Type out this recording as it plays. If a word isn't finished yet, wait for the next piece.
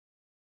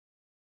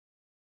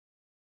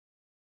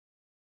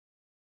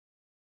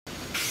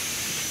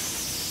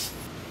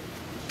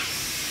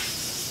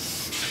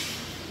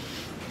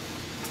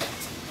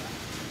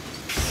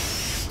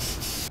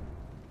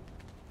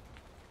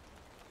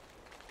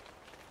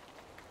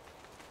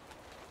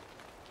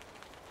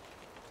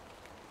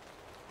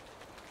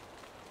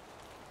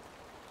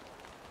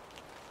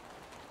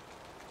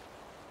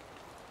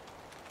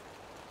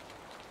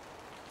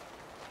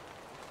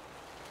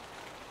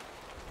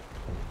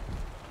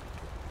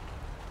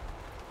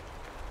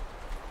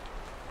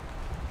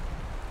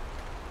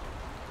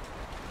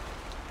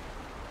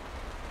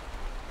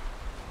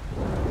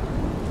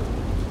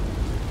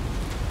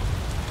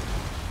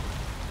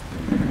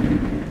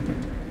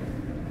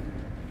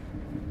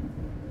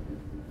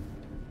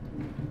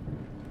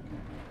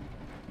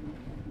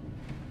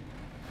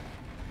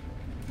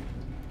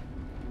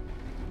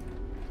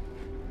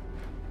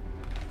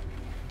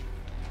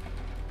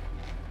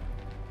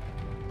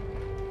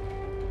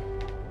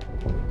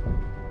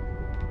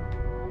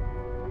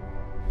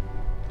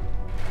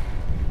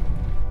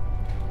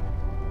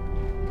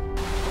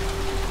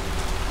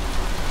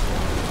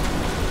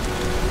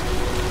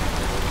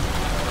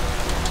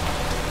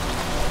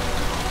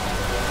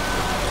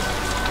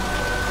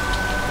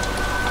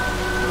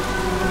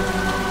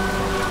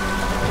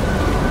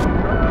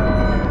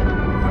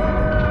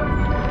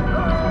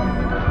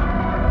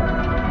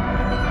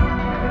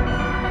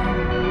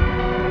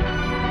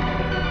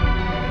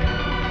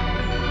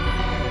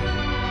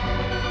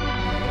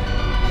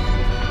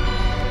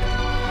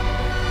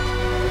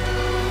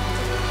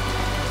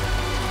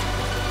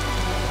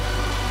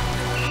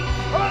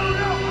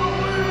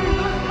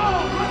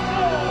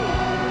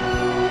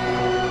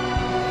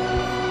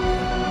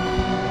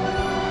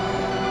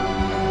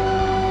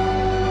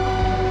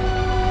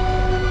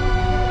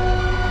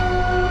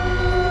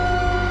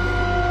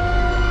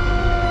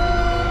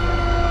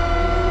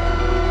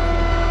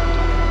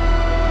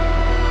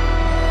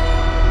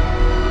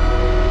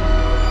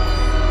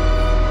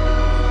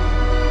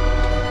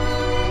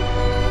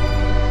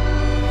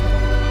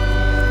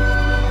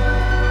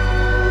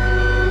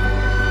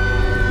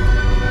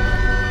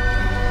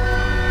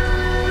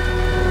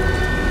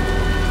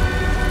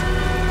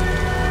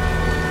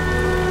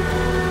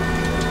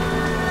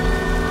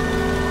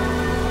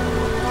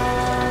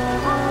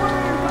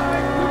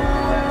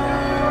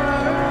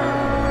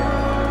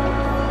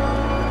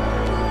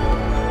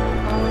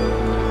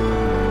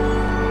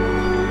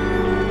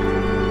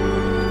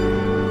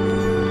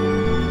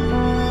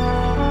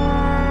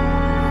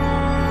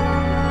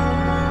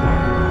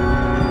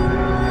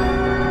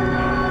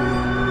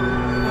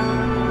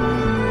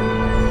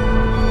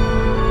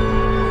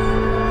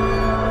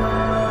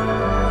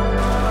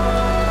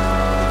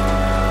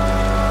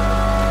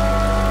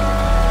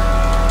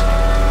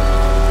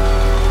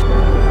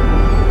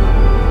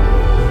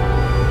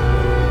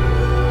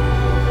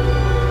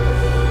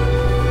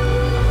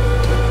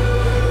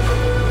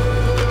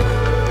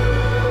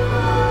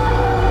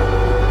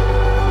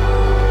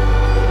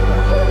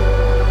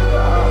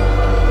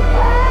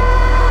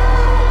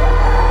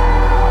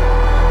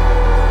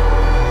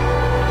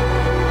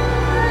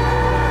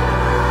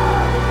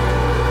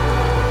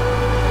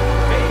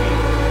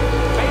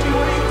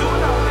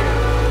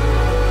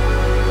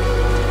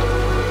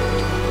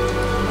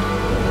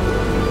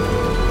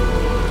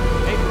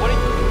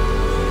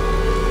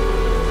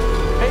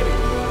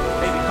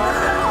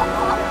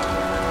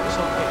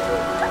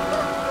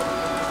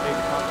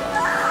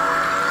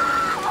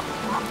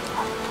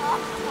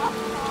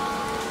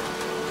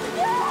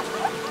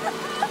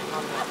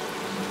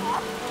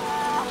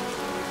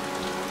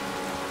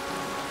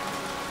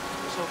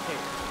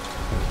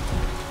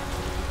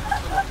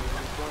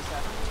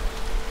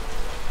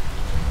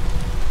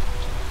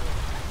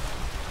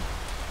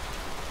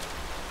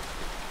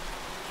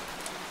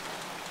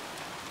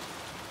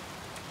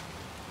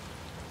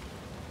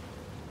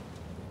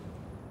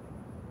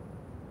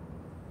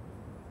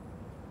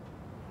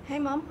Hey,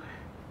 Mom.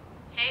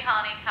 Hey,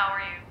 honey, how are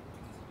you?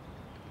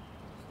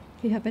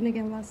 It happened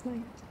again last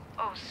night.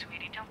 Oh,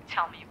 sweetie, don't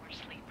tell me you were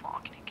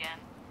sleepwalking again.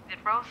 Did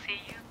Rose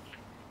see you?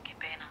 Qué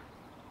pena.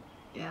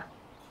 Yeah.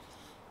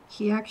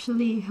 He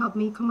actually helped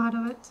me come out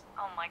of it.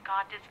 Oh my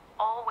God, this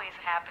always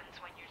happens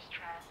when you're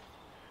stressed.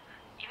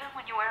 Even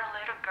when you were a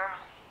little girl.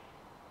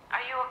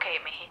 Are you okay,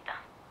 mijita?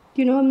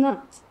 You know I'm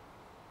not.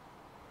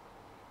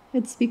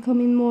 It's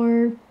becoming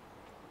more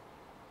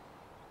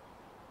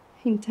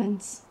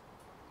intense.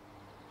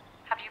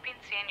 Have you been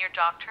seeing your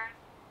doctor?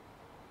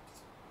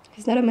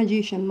 He's not a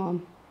magician,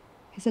 Mom.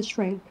 He's a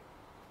shrink.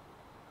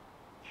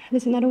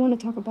 Listen, I don't want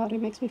to talk about it.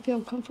 It makes me feel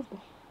uncomfortable.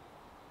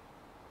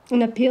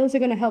 And the pills are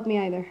going to help me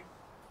either.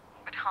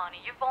 But honey,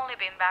 you've only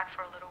been back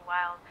for a little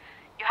while.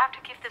 You have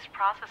to give this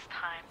process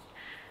time.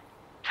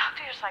 Talk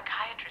to your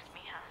psychiatrist,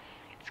 mija.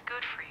 It's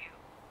good for you.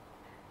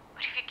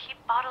 But if you keep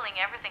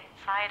bottling everything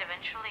inside,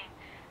 eventually,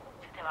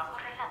 se te va a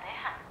correr la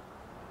deja.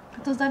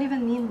 What does that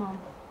even mean, Mom?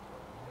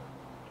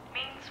 It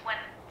means when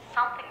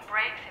something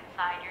breaks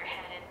inside your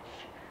head,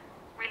 it's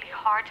really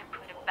hard to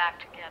put it back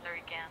together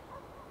again.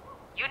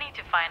 You need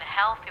to find a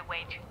healthy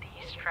way to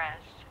de-stress.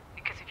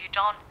 Because if you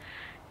don't,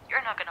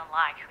 you're not gonna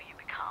like who you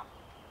become.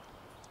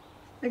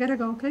 I gotta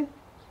go, okay?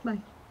 Bye.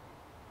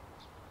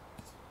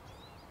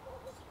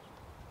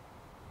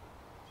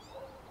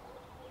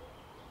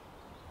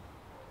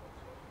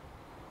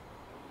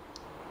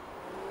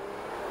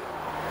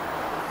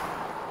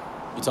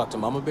 You talked to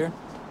Mama Bear?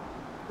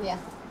 Yeah.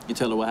 You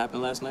tell her what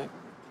happened last night?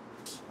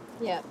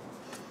 Yeah.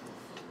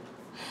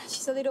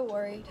 She's a little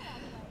worried.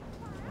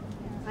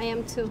 I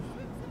am too.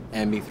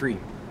 And me three. You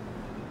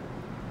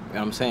know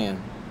what I'm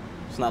saying?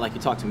 It's not like you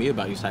talk to me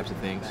about these types of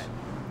things.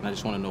 And I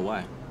just want to know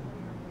why.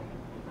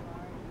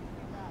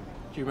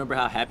 Do you remember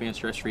how happy and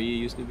stress-free you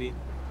used to be? It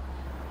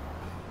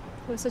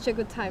was such a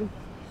good time.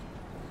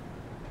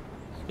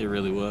 It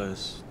really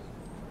was.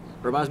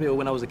 It reminds me of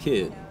when I was a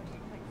kid.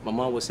 My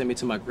mom would send me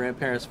to my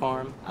grandparents'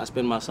 farm. I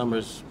spend my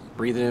summers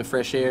breathing in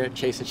fresh air,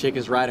 chasing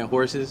chickens, riding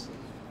horses.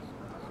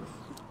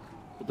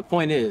 But the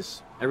point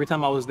is, every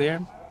time I was there,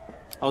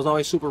 I was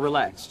always super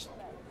relaxed,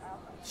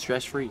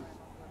 stress-free.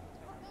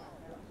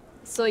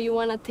 So you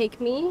want to take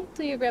me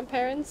to your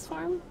grandparents'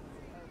 farm?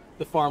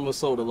 The farm was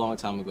sold a long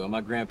time ago.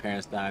 My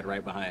grandparents died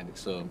right behind it,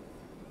 so.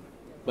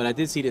 But I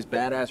did see this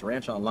badass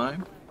ranch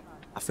online.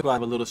 I feel I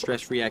have a little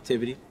stress-free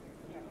activity.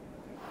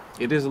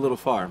 It is a little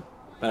far,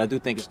 but I do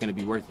think it's gonna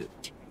be worth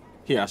it.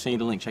 Here, I'll send you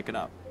the link, check it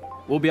out.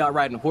 We'll be out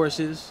riding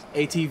horses,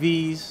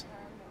 ATVs.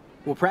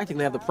 We'll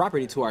practically have the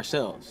property to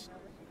ourselves.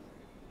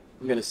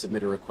 I'm gonna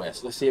submit a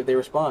request. Let's see if they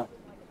respond.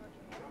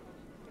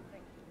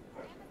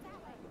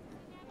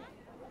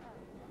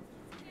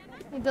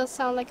 It does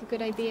sound like a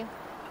good idea.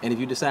 And if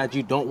you decide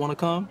you don't want to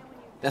come,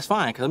 that's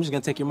fine, because I'm just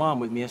going to take your mom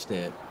with me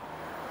instead.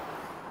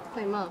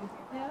 My mom.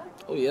 Yeah?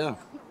 Oh, yeah.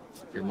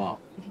 Your mom.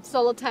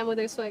 Solo time with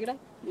her suegra?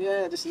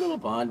 Yeah, just a little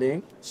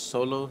bonding.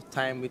 Solo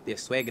time with your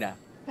suegra.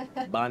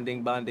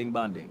 Bonding, bonding,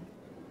 bonding.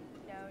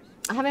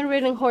 I haven't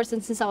ridden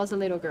horses since I was a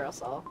little girl,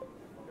 so...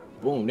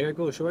 Boom, there it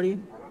goes, shorty.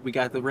 We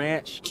got the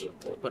ranch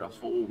for the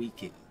whole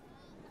weekend.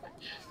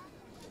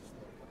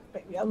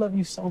 Baby, I love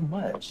you so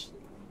much.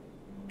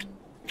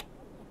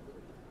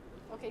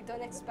 Okay,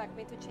 don't expect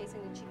me to chase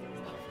any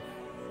chickens.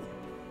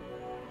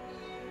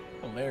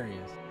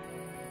 Hilarious.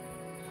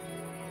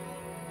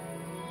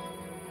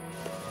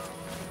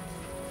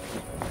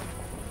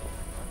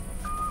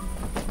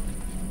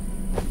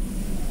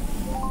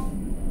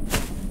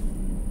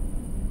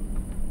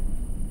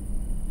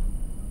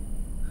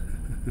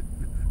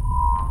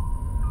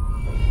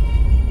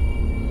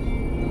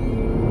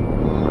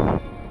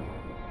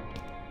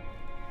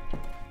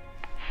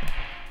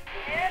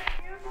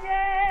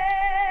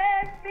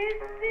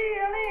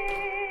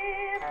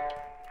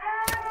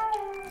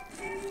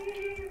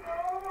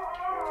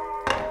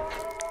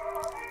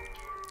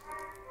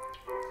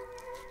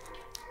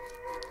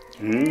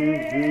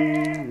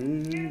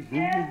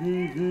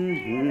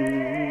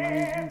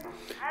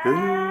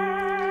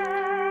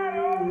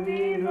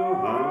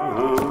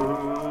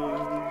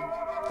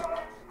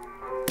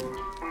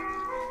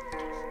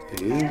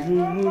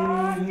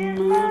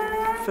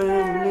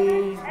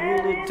 Family,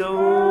 and it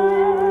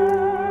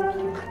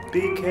don't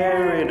be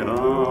carried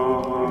on.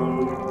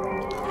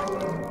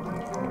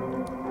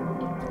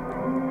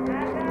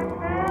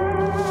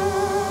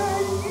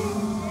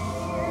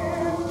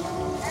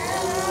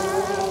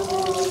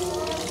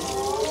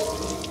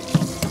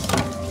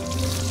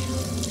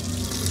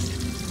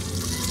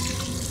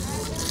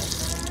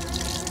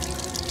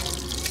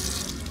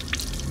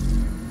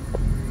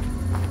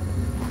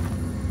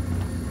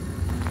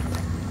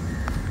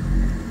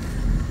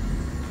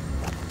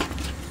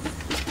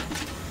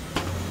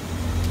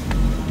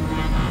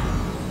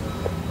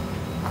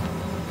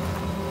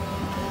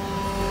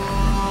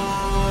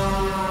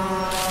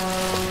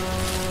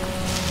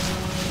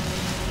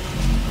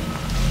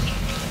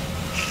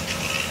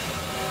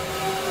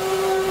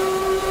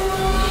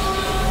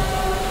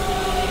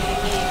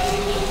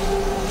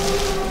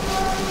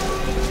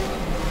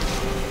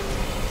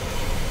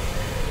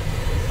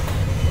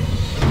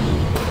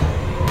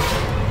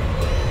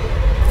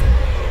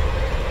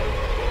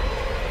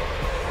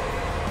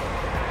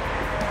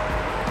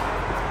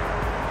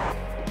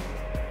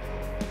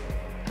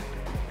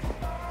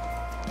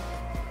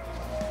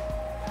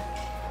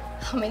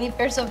 How many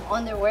pairs of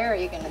underwear are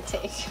you gonna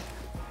take?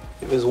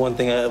 If there's one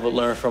thing I ever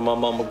learned from my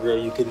mama, girl,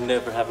 you could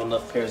never have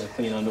enough pairs of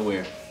clean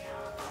underwear.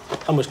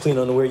 How much clean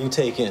underwear you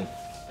taking?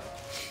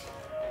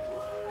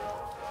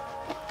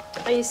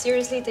 Are you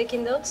seriously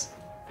taking those?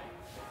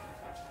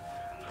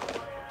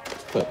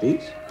 What,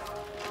 these?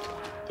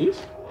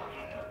 These?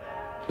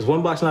 Is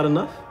one box not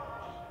enough?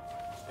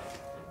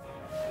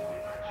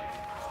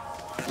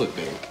 Look,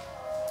 babe,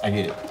 I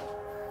get it.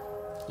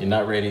 You're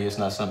not ready, it's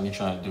not something you're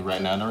trying to do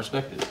right now, and I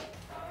respect it.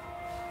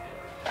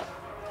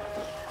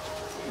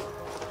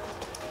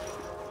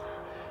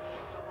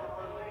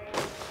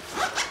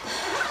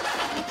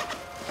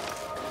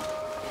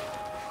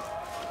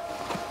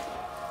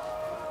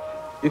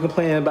 You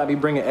complaining about me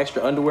bringing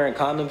extra underwear and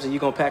condoms and you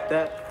gonna pack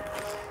that?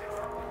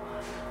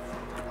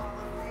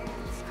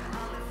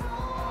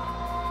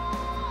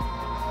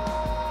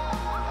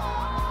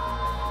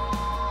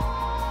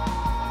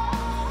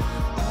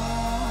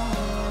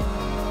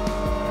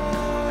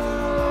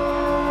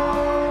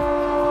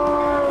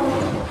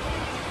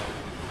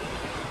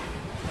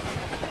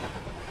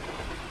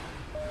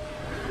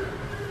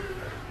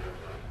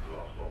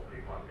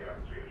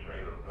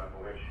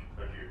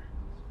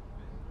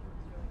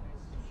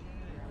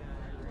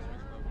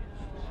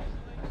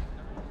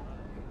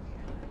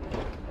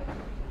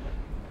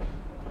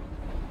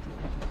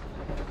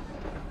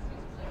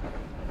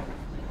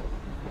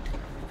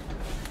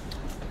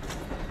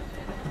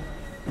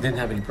 Didn't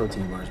have any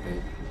protein bars,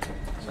 babe.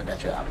 So I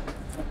got you out.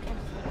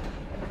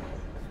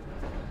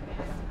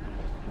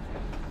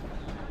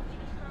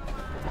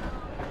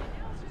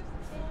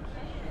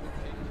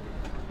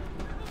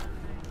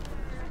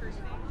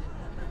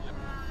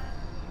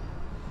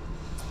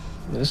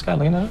 Is this guy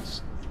looking at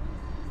us?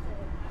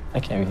 I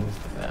can't even look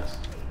at us.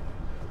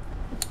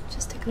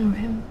 Just ignore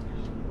him.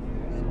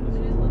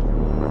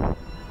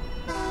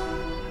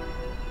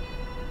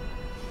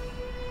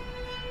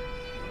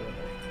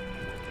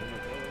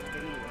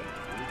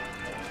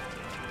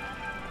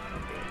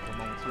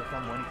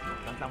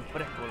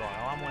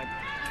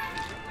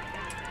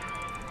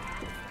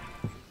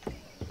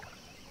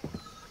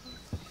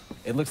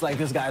 It looks like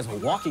this guy's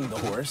walking the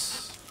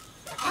horse.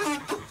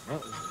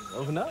 Well,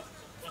 open up.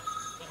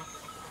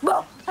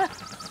 Whoa.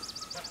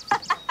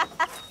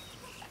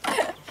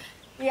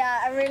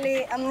 Yeah,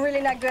 I'm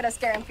really not good at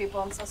scaring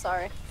people. I'm so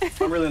sorry.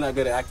 I'm really not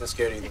good at acting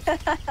scared either.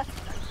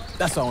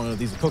 That's all I know.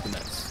 These are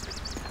coconuts.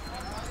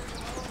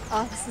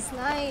 Oh, this is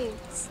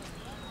nice.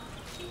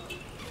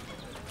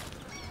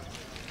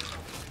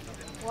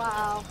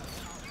 Wow.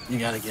 You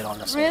gotta get on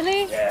this.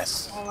 Really? One.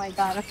 Yes. Oh my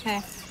God. Okay.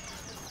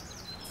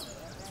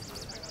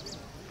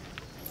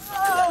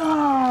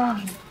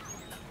 Oh.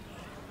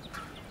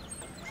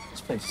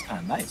 This place is kind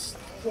of nice.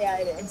 Yeah,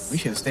 it is. We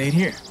should have stayed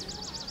here.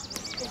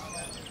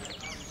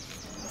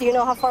 Do you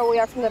know how far we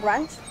are from the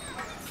ranch?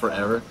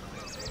 Forever.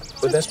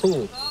 But that's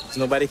cool.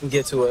 Nobody can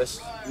get to us.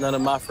 None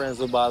of my friends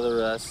will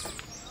bother us.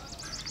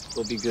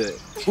 We'll be good.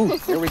 Ooh,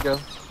 here we go.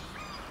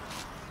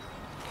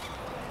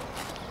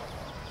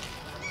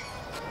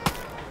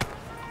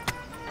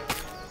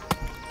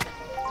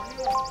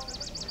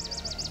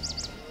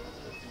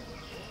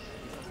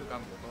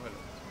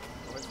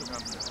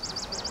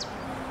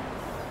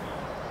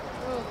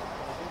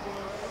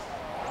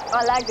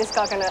 I like this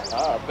coconut.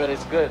 I bet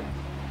it's good.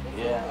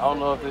 Yeah, I don't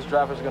know if this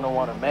driver's gonna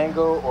want a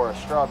mango or a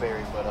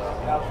strawberry, but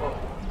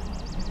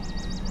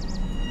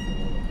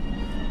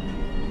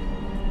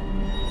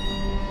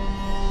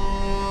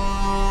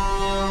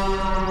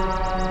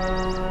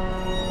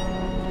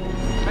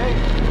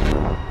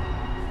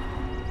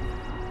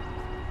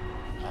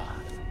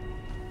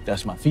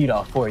dust my feet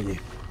off for you.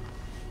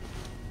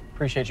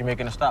 Appreciate you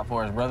making a stop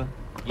for us, brother.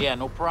 Yeah,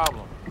 no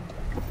problem.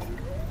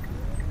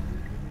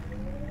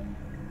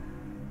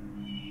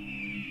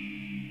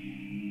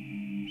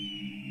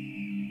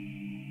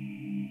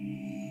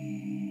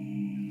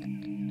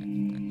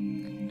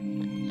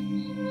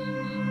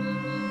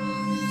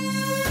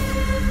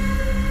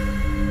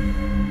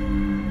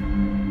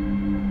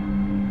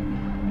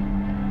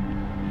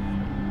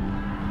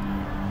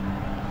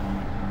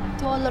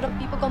 Do a lot of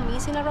people go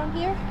missing around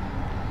here?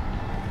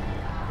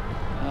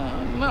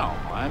 No.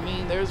 I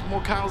mean, there's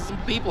more cows than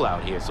people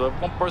out here, so if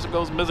one person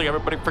goes missing,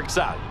 everybody freaks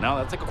out, you know?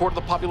 That's like a quarter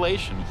of the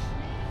population.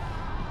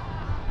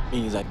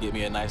 Means I can get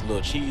me a nice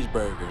little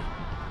cheeseburger.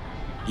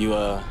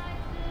 You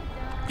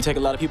take a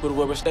lot of people to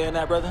where we're staying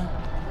at, brother?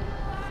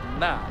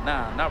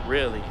 Nah, not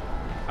really.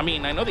 I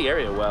mean, I know the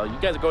area well. You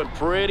guys are going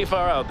pretty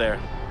far out there.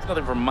 It's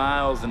nothing for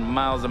miles and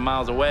miles and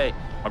miles away.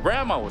 My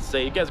grandma would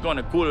say you guys are going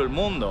to culo el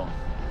mundo.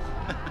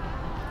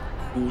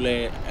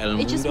 Culo el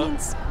mundo? It just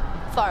means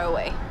far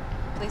away.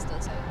 Please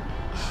don't say it.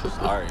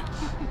 Sorry.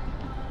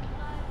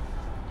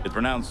 It's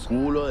pronounced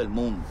culo del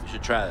mundo. You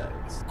should try that.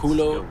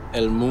 Culo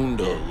el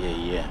mundo.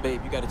 Yeah.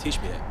 Babe, you gotta teach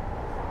me that.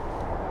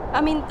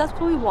 I mean, that's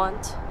what we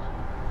want.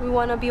 We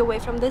want to be away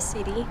from the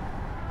city.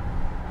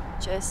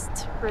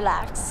 Just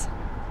relax.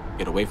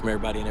 Get away from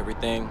everybody and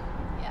everything.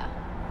 Yeah.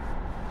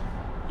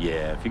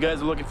 Yeah, if you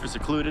guys are looking for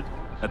secluded,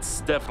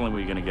 that's definitely where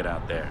you're gonna get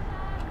out there.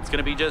 It's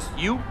gonna be just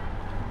you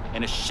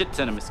and a shit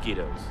ton of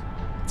mosquitoes.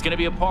 It's gonna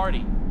be a party.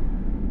 Your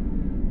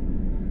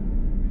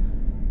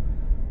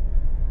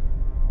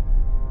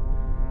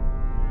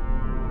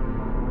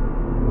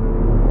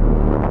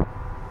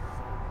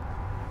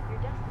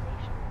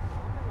destination is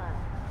on the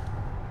left.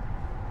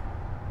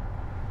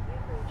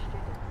 You've reached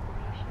your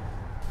destination.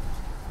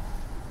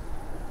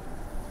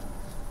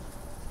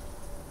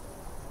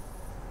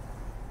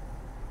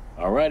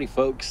 Alrighty,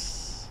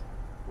 folks.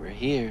 We're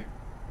here.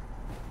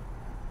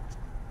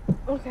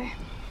 Okay.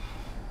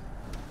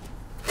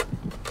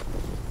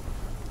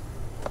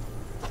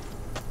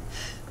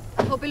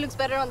 I hope it looks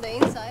better on the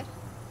inside.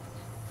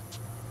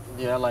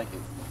 Yeah, I like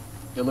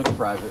it. It looks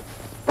private.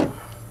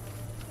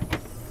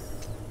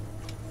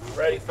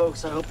 Alrighty,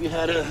 folks, I hope you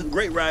had a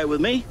great ride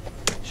with me.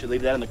 Should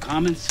leave that in the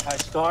comments,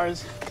 5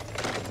 stars.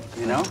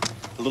 You know,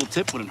 a little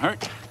tip wouldn't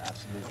hurt.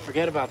 Absolutely.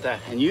 Forget about that.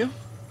 And you?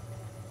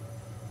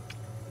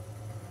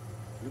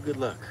 Good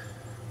luck.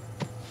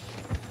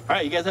 All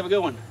right, you guys have a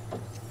good one.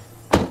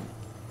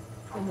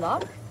 Good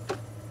luck.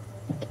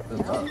 Good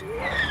luck.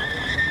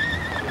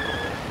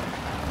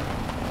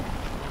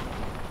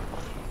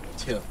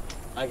 Tip.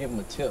 I give him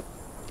a tip.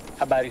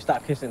 How about he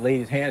stop kissing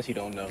ladies' hands he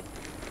don't know?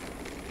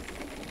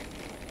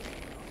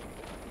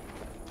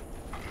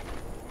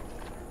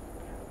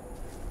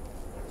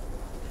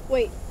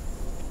 Wait.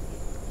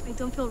 I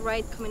don't feel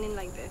right coming in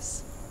like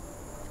this.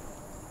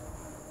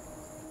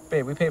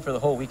 Babe, we paid for the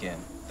whole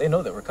weekend. They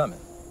know that we're coming.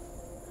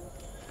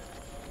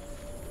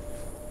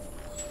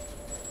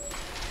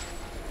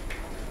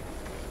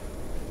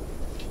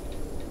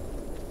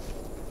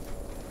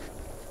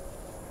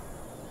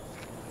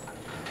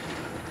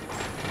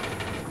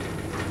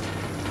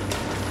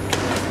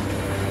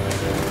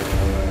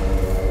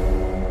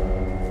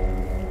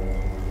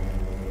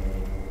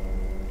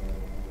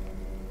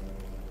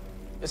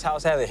 This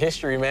house has a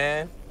history,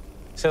 man.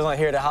 It says on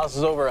here the house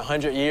is over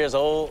 100 years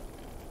old.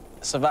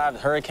 It survived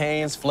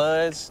hurricanes,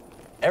 floods,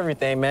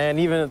 everything, man.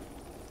 Even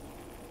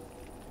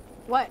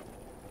What?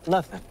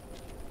 nothing.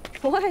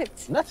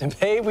 What? Nothing,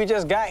 babe. We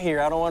just got here.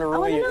 I don't want to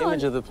ruin wanna your know.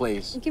 image of the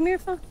place. Give me your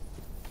phone.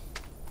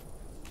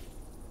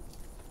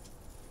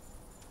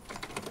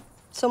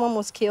 Someone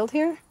was killed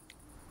here?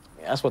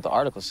 Yeah, that's what the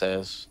article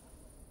says.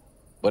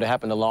 But it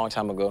happened a long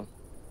time ago.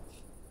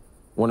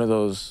 One of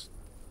those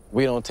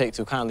we don't take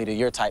too kindly to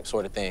your type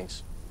sort of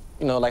things.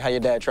 You know, like how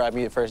your dad tried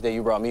me the first day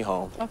you brought me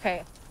home.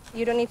 Okay.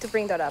 You don't need to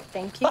bring that up.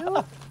 Thank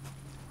you.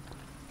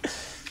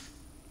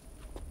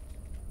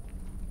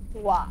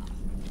 Wow.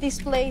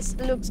 This place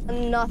looks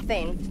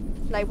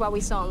nothing like what we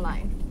saw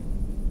online.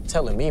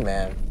 Telling me,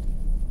 man,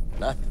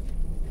 nothing.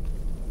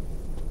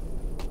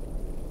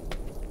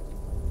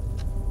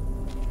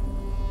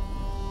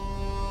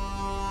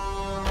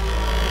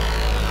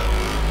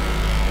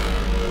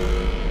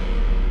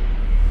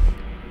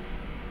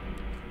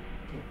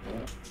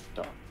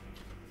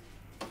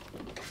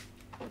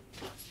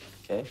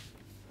 Okay.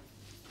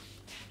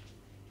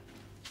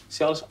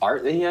 See all this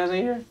art that he has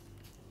in here?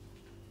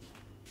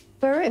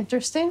 Very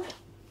interesting.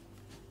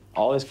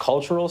 All this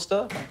cultural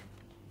stuff?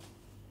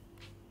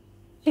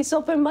 He's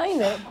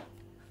open-minded.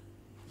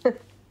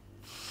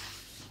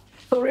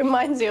 Who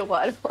reminds you of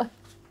what?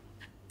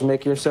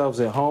 Make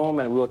yourselves at home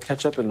and we'll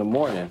catch up in the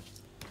morning.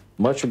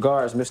 Much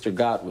regards, Mr.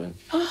 Godwin.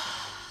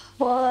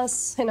 Well,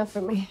 that's enough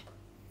for me.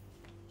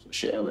 So,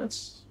 shit,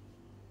 let's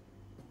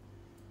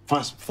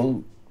find some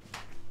food.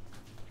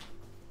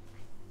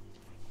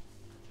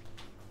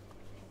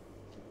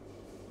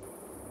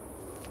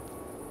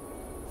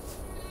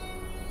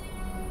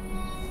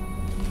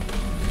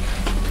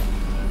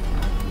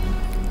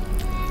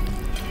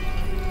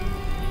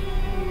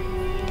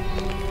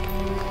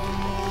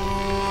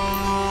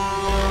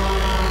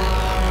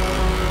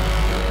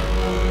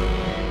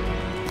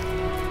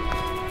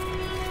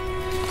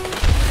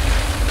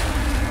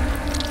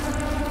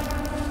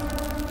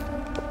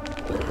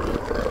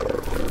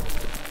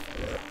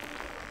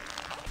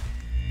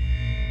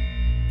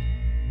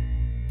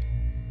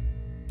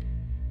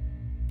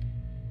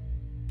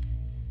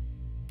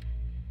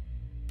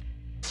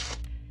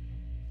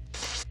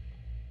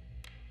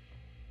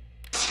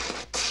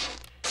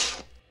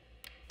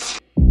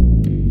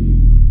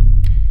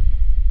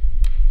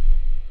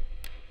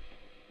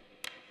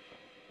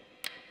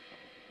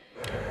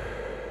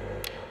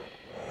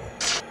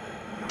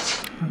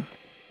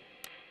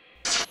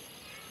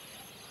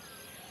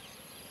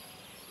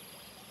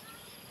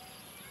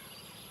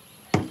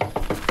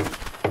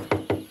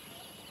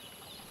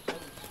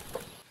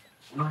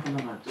 Knocking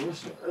on my door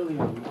so early in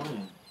the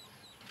morning.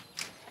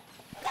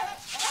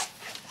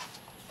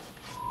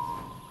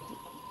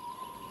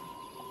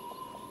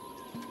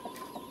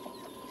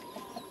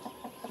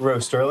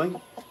 Rose Sterling?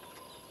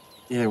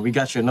 Yeah, we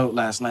got your note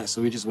last night,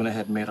 so we just went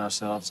ahead and made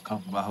ourselves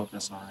comfortable. I hope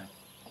that's all right.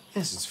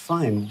 Yes, it's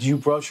fine. You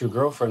brought your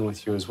girlfriend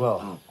with you as well.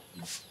 Oh.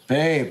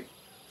 Babe,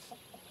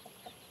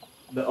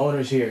 the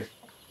owner's here.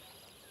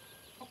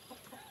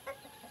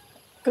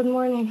 Good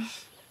morning.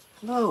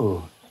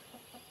 Hello.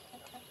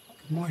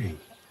 Good morning.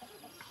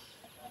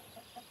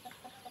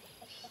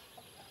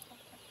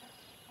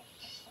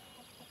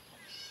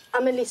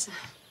 I'm Elisa.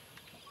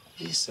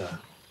 Lisa.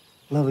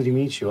 Lovely to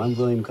meet you. I'm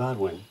William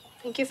Godwin.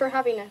 Thank you for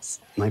having us.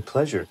 My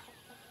pleasure.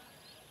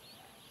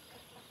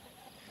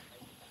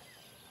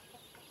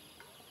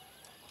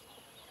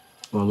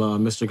 Well,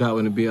 Mr.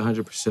 Godwin, to be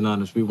 100%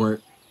 honest, we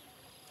weren't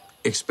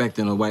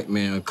expecting a white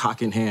man, a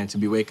cock in hand, to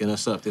be waking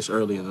us up this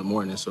early in the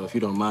morning. So if you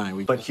don't mind,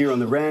 we... But here on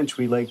the ranch,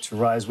 we like to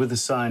rise with the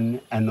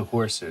sun and the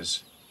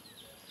horses.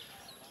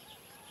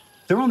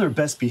 They're on their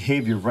best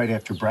behavior right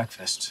after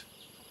breakfast.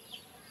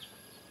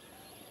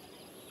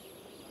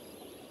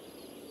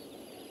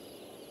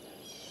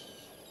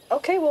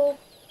 Okay, we'll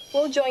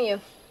join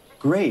you.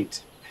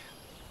 Great.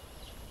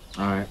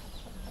 All right.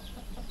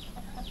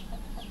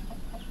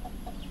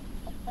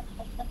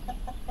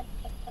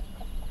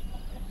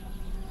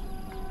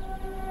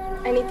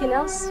 Anything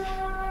else?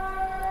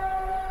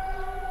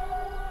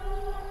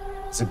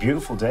 It's a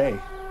beautiful day.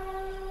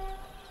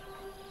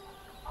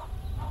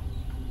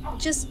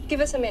 Just give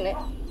us a minute.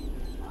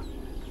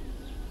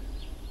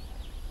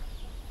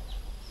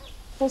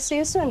 We'll see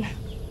you soon.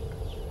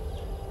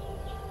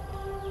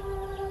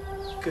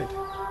 Good.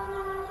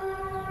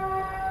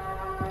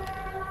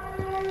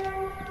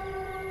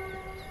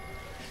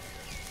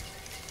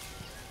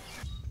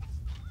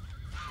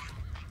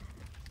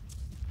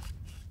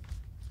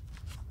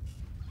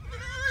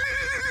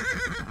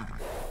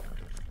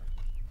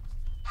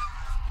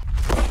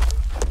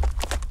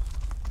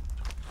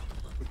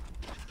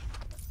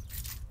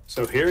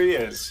 So here he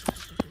is.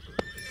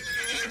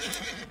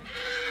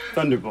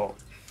 Thunderbolt.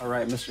 All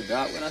right, Mr.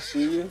 Godwin, I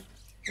see you.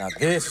 Now,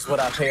 this is what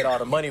I paid all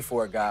the money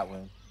for,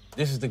 Godwin.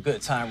 This is the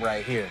good time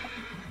right here.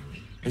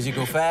 Does he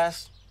go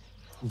fast?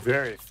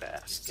 Very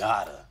fast.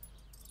 Gotta.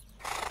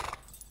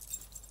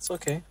 It's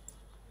okay.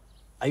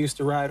 I used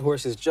to ride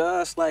horses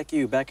just like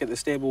you back at the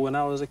stable when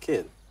I was a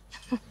kid.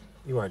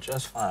 You are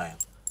just fine.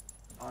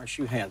 Aren't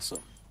you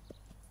handsome?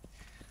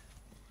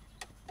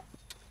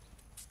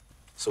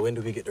 So when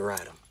do we get to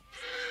ride him?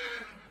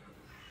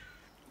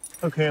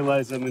 Okay,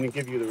 Eliza, I'm gonna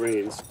give you the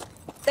reins.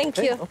 Thank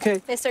you, okay.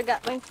 Mr.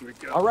 Gatling. Here we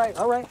go. All right.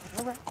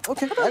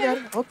 Okay, I got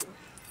it. Okay.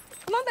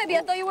 Come on, baby.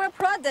 I thought you were a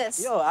pro at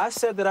this. Yo, I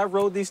said that I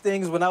rode these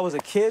things when I was a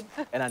kid,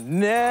 and I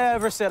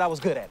never said I was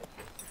good at it.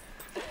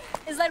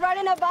 It's like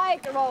riding a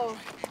bike, Ro.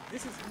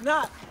 This is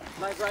not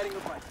like riding a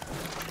bike.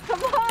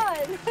 Come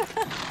on.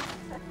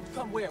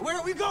 Come where? Where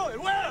are we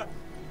going? Where?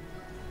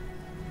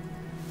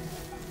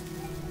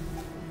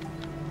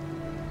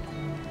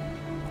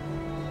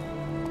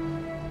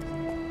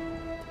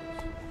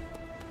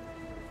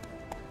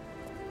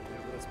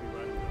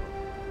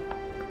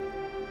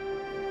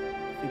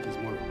 I think he's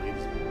more of a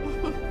ladies'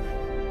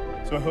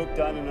 man. So I hope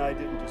Don and I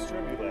didn't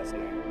disturb you last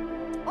night.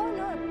 Oh,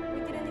 no. We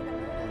didn't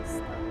even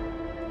notice.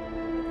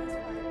 That's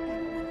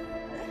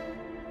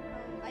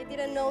fine. I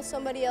didn't know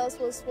somebody else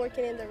was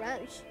working in the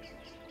ranch.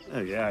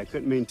 Oh, yeah, I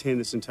couldn't maintain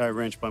this entire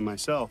ranch by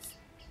myself.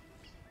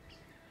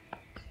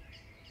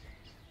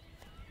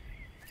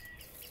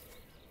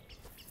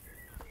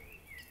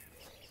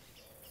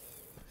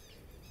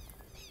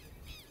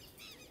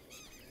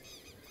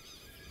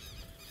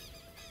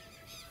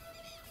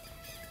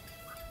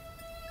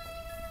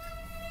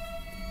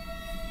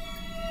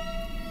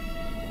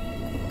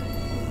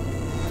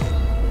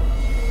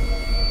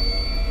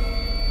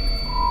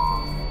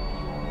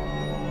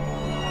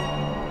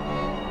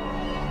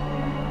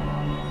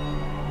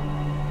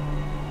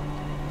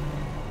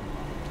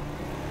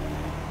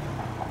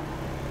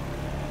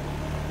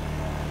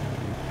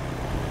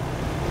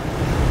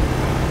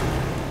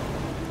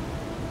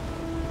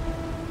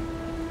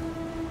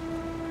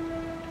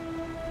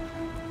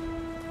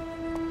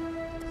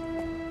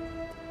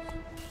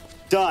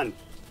 Don.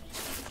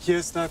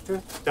 Yes,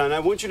 Doctor? Don, I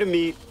want you to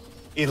meet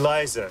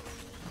Eliza.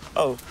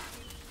 Oh,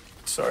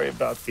 sorry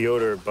about the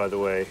odor, by the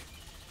way.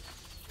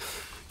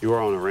 You are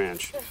on a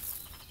ranch.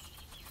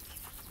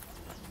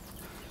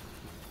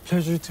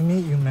 Pleasure to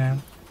meet you,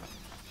 ma'am.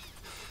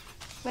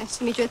 Nice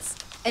to meet you. It's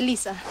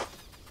Elisa.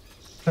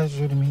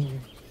 Pleasure to meet you.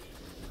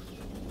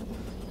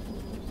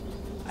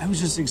 I was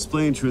just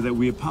explaining to her that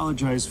we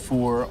apologize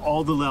for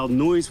all the loud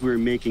noise we were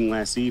making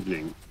last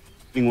evening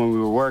when we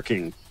were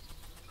working.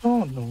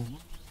 Oh, no.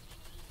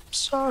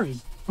 Sorry.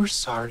 We're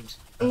sorry.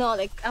 No,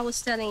 like I was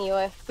telling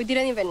you, we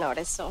didn't even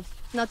notice, so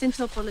nothing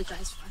to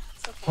apologize for.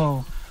 It's okay.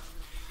 Oh,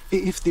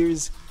 if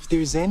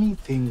there's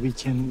anything we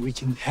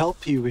can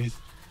help you with,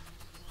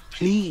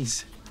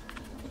 please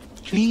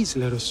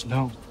let us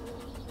know.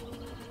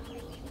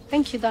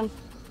 Thank you, Don.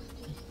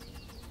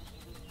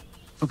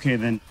 Okay,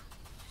 then.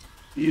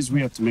 These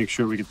we have to make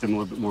sure we get them a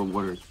little bit more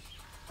watered.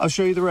 I'll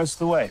show you the rest of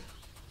the way.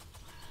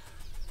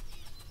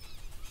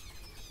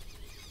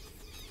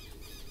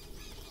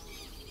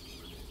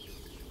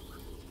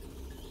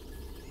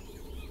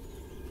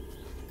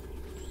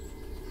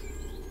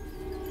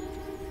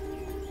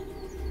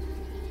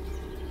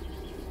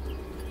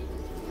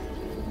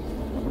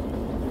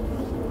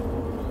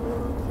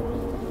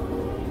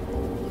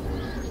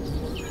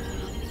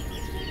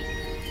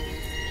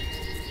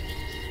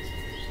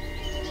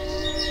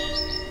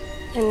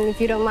 And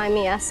if you don't mind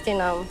me asking,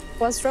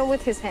 what's wrong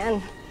with his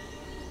hand?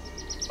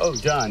 Oh,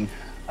 John.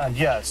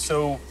 Yeah,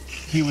 so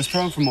He was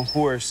thrown from a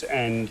horse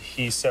and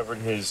he severed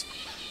his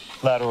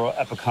lateral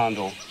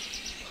epicondyle.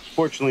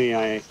 Fortunately,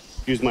 I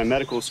used my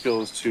medical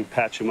skills to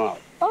patch him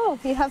up. Oh,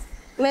 you have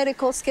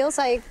medical skills?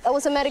 I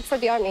was a medic for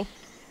the Army.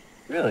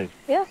 Really?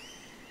 Yeah.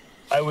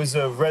 I was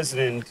a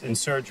resident in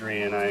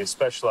surgery and I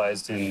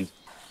specialized in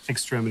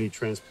extremity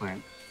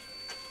transplant.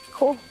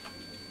 Cool.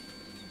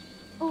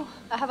 Oh,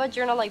 I have a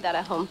journal like that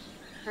at home,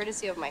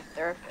 courtesy of my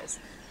therapist.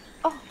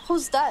 Oh,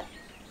 who's that?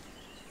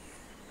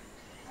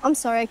 I'm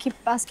sorry, I keep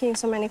asking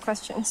so many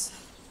questions.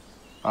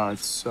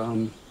 It's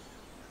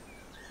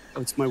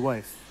my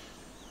wife.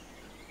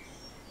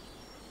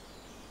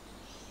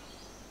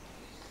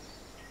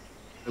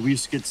 We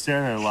used to get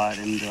stared at a lot,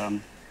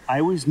 and I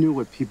always knew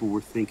what people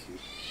were thinking.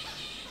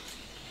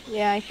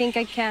 Yeah, I think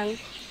I can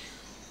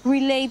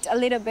relate a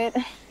little bit.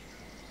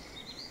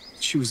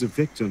 She was a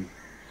victim.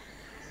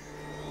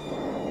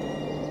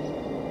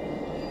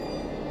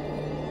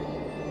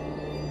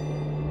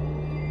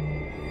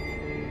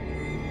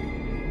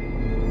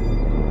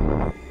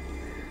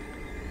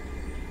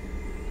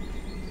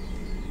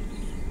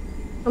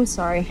 I'm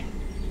sorry.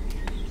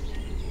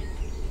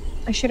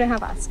 I shouldn't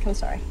have asked. I'm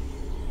sorry.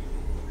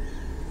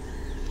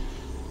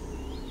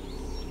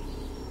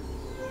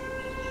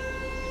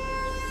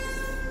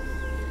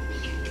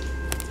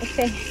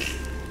 Okay.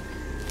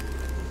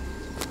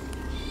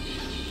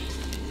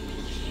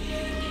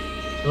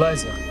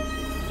 Eliza.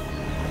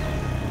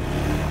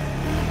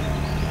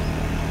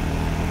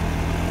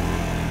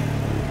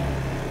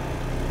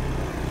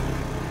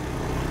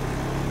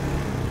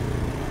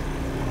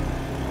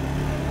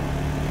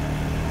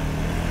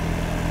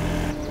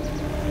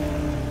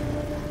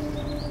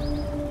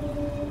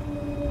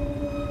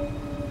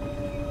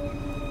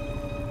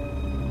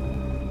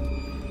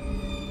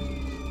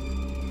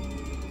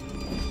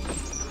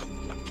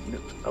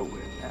 Oh,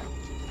 wait.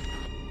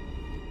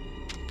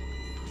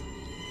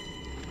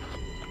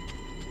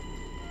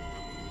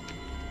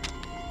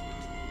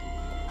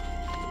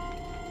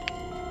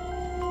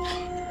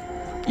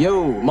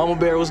 Yo, Mama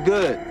Bear, what's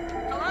good?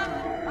 Hello?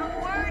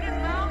 I'm worried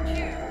about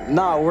you.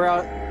 Nah, we're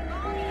out.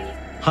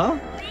 Huh?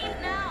 Leave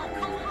now.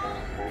 Come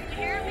home. Can you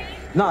hear me?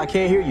 Nah, I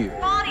can't hear you.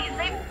 Bodies.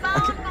 They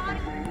found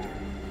bodies.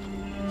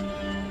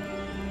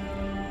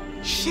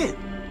 Shit.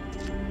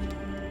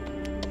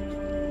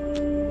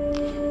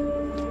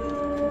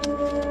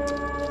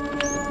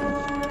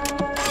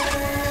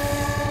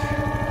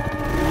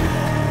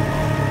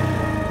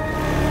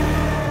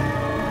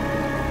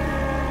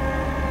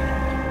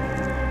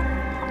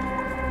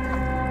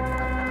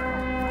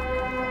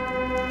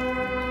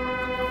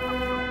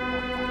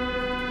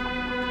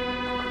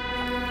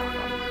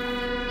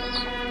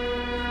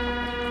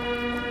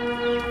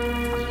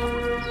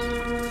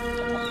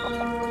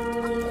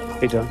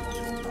 Hey, Don.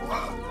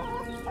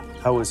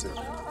 How is it?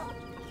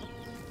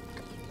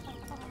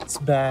 It's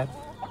bad.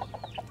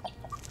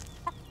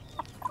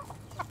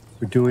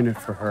 We're doing it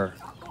for her.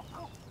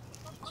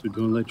 So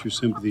don't let your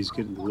sympathies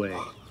get in the way.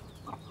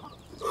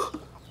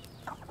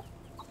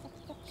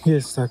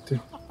 Yes, Doctor.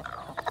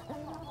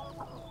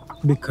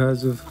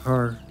 Because of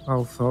her,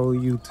 I'll follow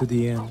you to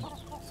the end.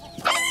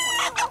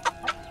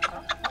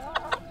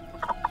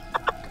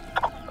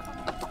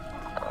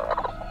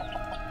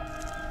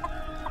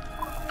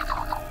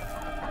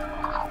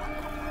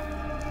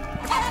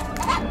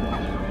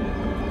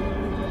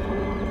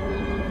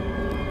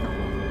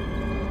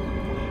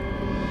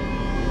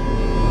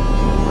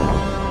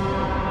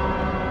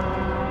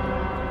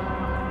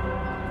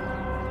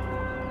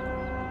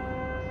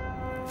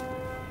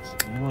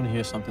 You want to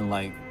hear something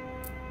like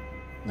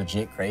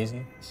legit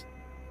crazy?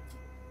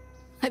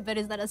 I bet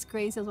it's not as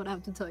crazy as what I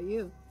have to tell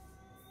you.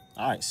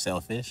 All right,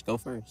 selfish, go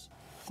first.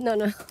 No,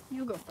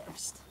 you go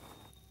first.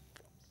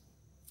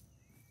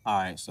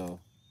 All right, so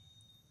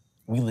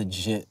we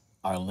legit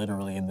are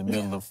literally in the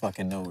middle of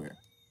fucking nowhere.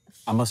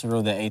 I must have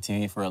rode that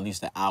ATV for at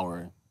least an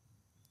hour.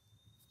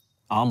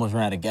 I almost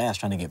ran out of gas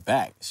trying to get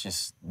back. It's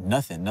just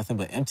nothing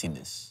but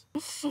emptiness.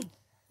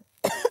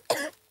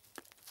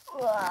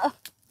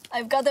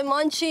 I've got the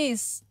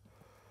munchies.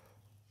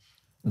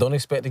 Don't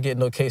expect to get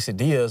no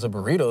quesadillas or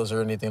burritos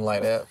or anything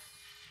like that.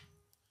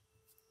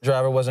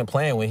 Driver wasn't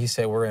playing when he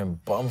said we're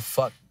in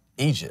bumfuck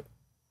Egypt.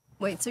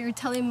 Wait, so you're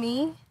telling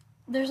me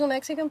there's no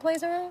Mexican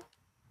place around?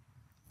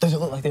 Does it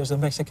look like there's a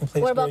Mexican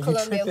place? What about where you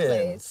Colombian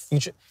tripping?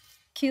 place?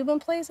 Cuban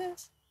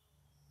places?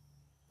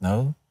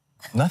 No,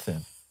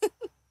 nothing.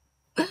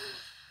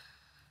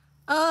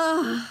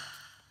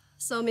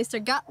 So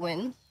Mr.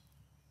 Godwin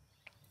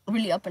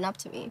really opened up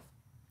to me.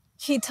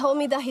 He told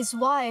me that his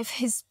wife,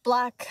 his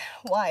black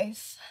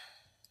wife,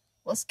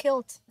 was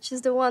killed.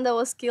 She's the one that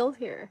was killed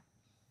here,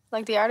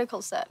 like the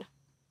article said.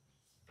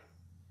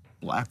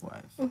 Black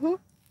wife? Mm-hmm.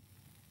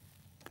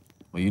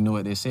 Well, you know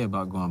what they say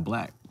about going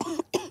black.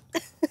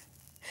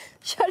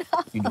 Shut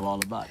up. You know all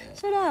about it.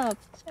 Shut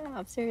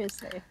up,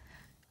 seriously.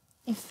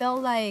 It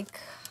felt like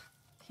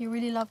he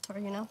really loved her,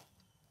 you know?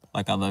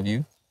 Like I love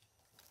you?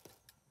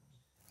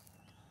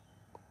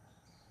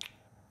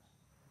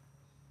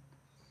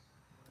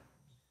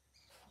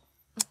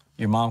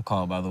 Your mom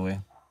called, by the way.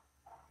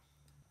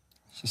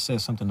 She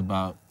said something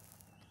about...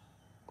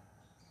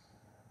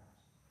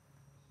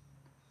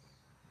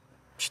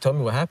 She told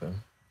me what happened.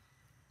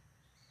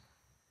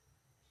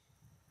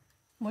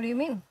 What do you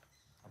mean?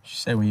 She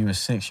said when you were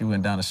 6, you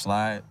went down a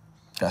slide,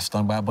 got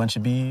stung by a bunch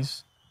of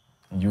bees,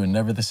 and you were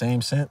never the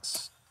same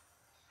since.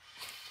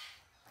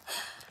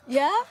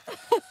 Yeah?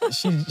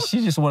 She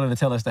just wanted to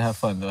tell us to have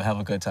fun, though, have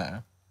a good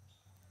time.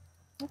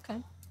 Okay.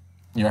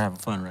 You're having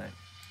fun, right?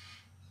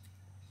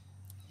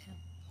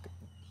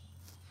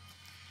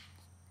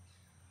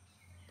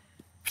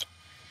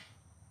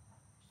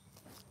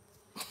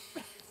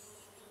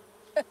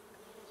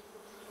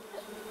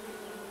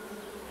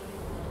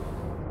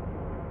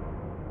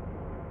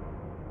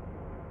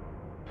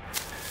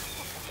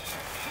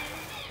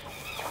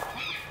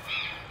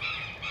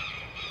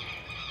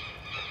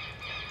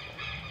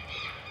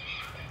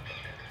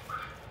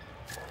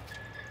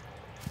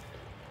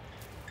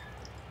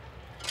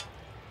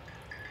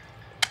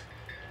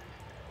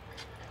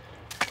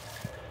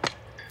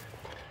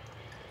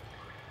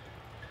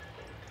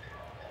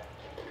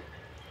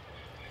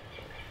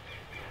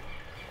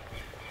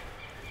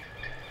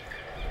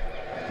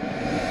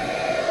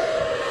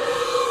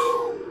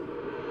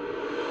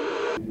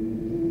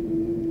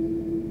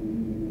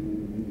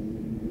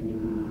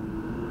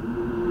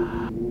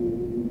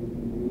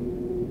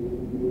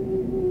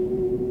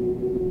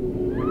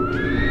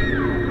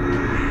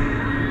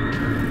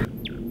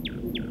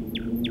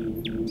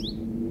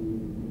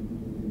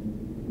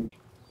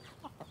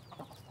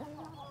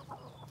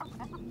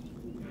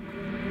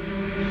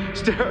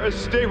 Sarah,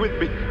 stay with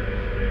me.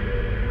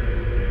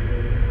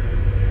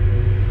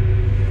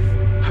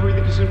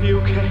 Everything's gonna be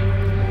okay.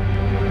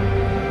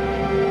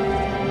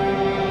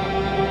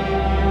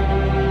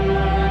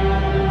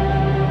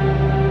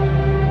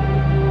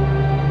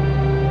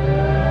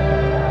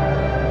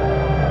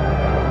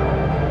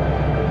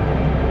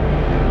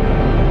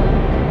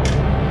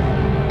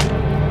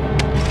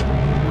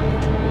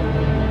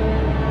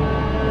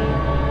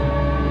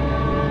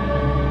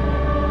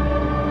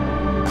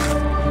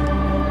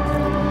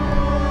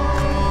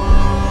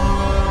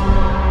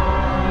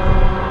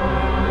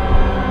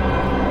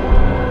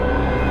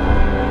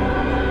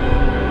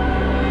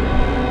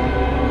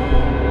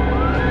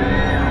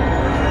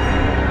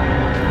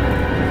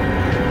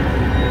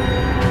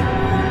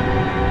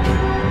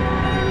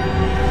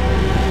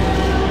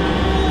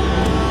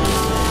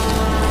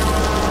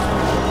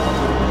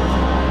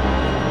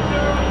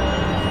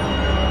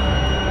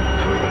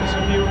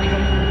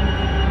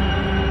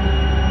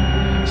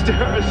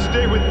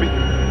 Stay with me.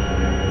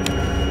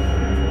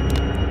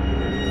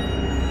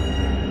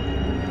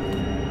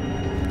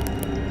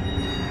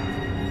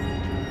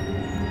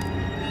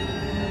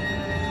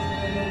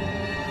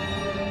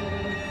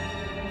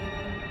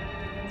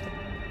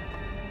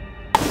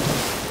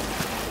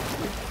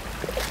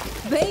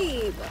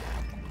 Babe!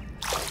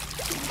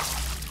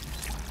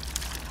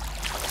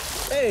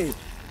 Hey,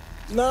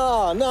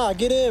 nah,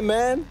 get in,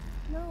 man.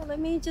 No, let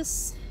me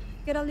just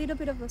get a little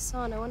bit of the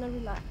sun. I want to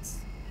relax.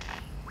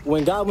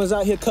 When Godwin's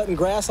out here cutting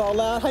grass all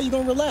loud, how you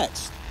gonna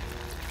relax?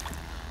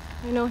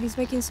 You know, he's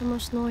making so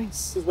much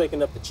noise. He's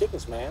waking up the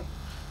chickens, man.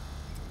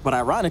 But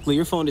ironically,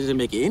 your phone isn't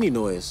making any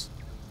noise.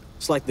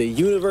 It's like the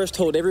universe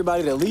told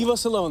everybody to leave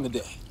us alone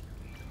today.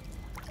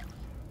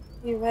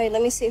 You're right.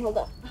 Let me see. Hold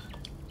on.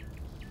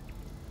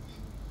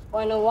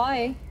 Wanna know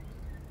why?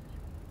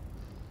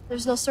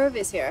 There's no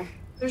service here.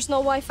 There's no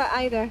Wi-Fi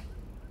either.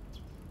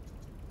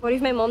 What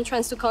if my mom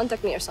tries to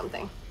contact me or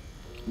something?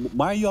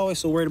 Why are you always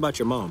so worried about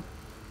your mom?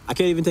 I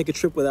can't even take a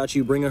trip without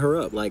you bringing her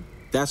up. Like,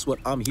 that's what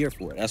I'm here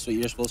for. That's what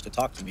you're supposed to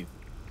talk to me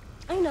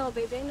for. I know,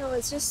 baby. I know.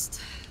 It's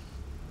just...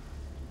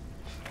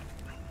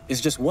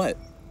 It's just what?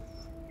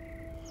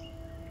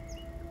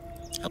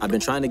 I've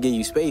been trying to give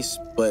you space,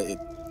 but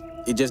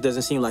it just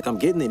doesn't seem like I'm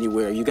getting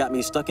anywhere. You got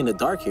me stuck in the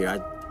dark here.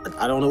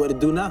 I don't know what to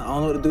do now. I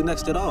don't know what to do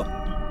next at all.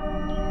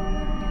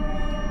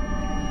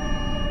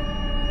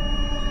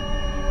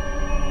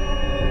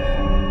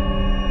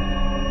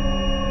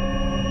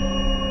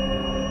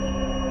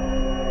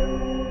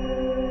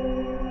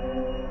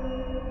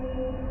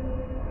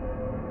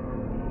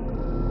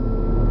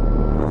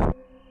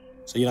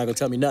 So you're not gonna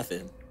tell me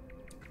nothing?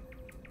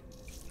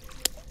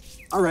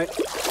 All right.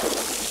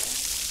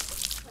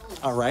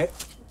 All right.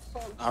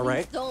 All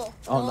right. Don't.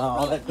 Oh, no,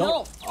 all that don't.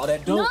 No. All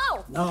that don't.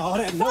 No. No, all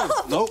that no.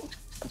 Stop. No.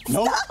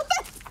 No.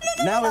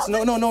 Now it's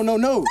no.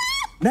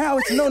 Now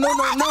it's no.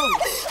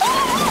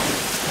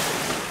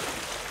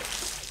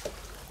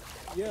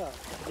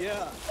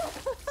 Yeah.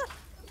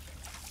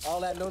 All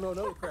that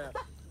no crap.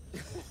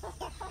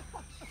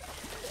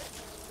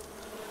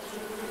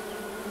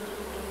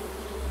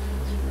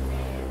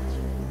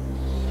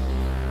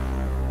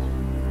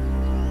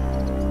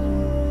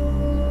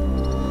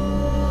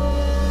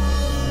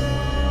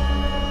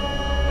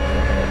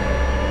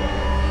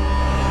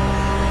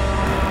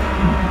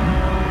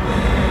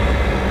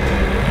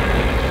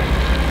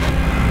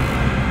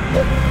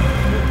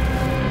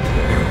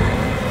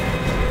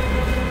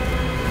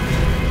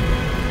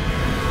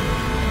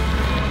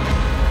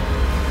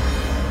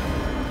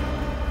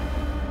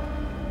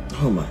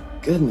 Oh my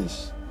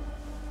goodness.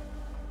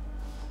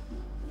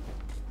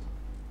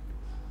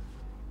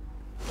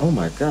 Oh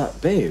my God,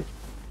 babe.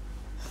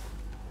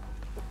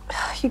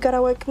 You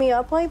gotta wake me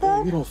up like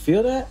that? You don't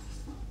feel that?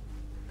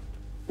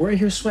 We're in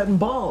here sweating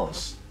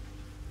balls.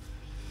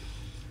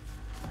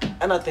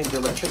 And I think the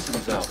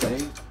electricity's out,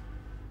 babe.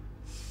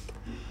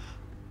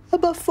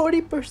 About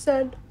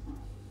 40%.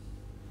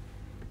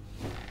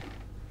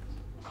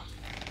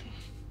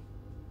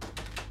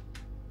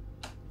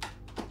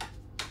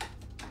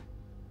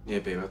 Yeah,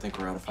 babe, I think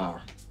we're out of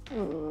power.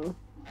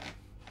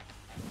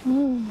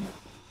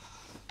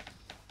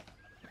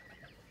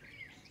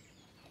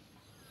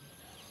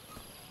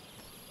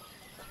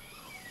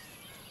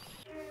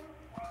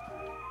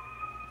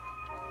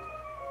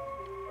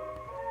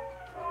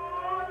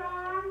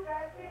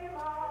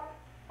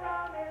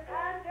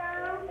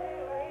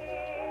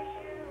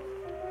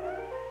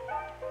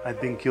 I've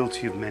been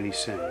guilty of many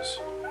sins,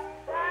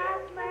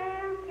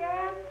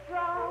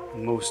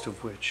 most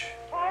of which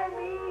I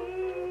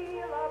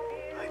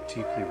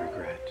deeply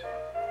regret.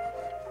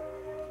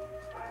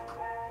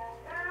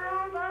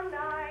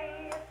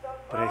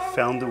 But I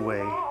found a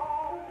way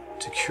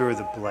to cure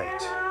the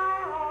blight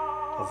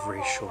of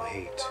racial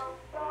hate.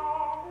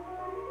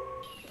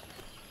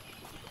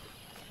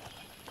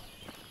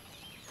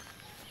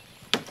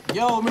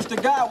 Yo,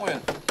 Mr.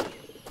 Godwin.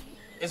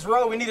 It's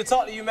Roe. We need to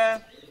talk to you,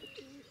 man.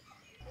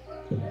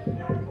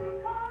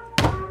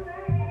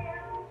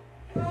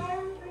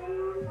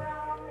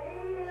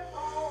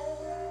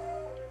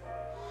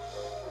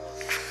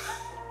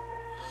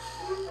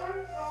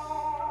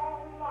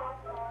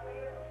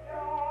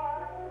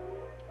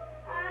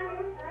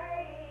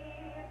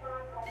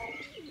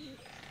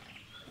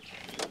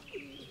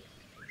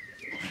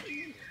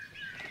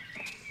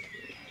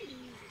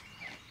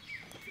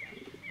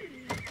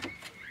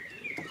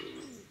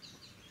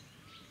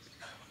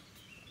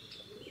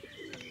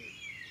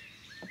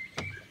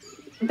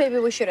 Baby,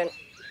 we shouldn't.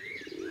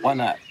 Why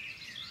not?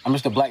 I'm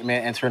just a black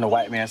man entering a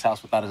white man's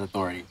house without his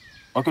authority.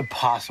 What could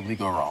possibly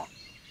go wrong?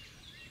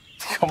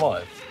 Come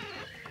on.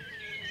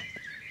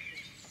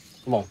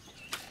 Come on.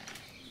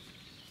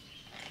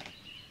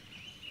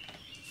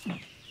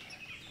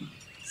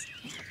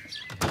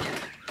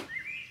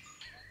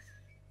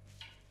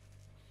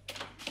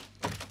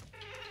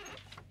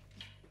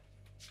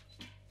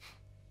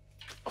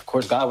 Of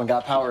course, Godwin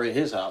got power at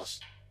his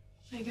house.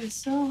 I guess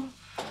so.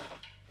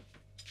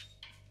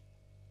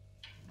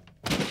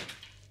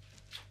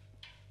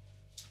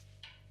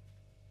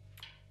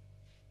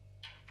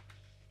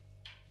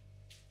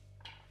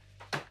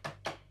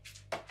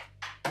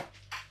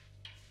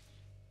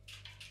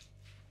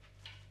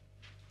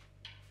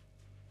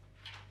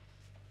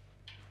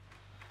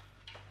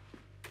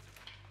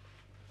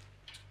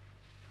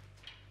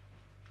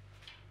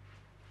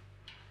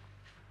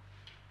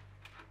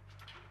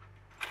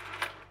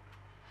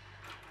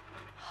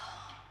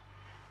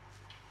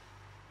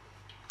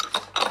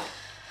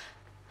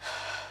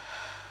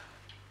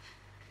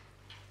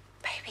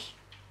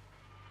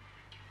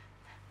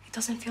 It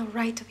doesn't feel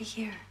right to be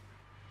here.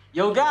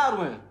 Yo,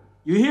 Godwin,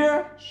 you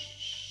here?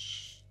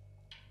 Shh.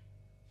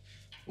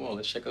 Come on,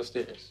 let's check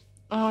upstairs.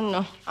 Oh,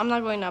 no. I'm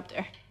not going up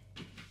there.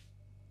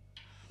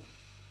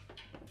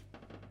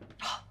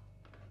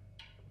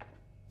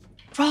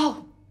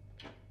 Bro!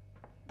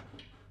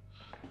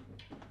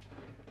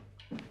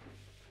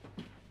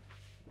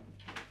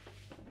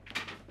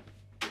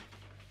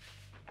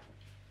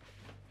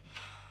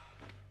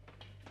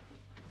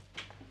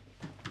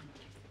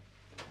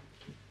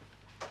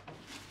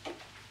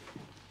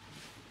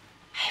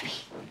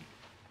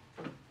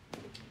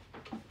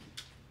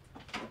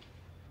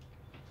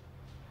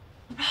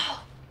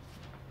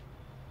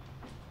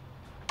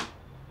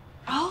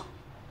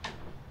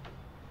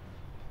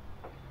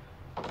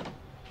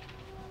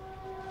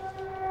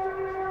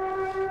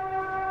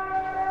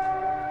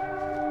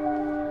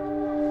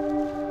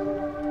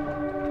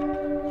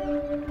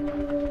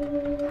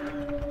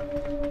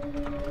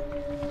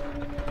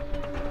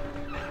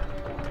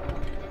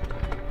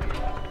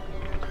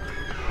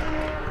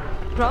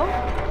 Bro?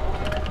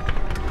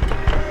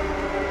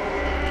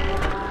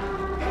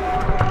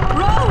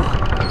 Bro!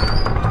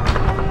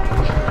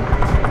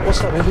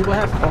 What's up, baby? What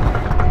happened?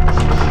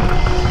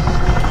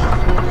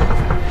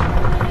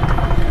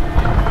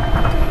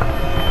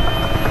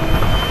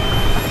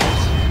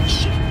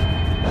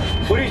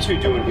 What are you two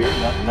doing here?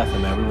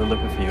 Nothing, man. We were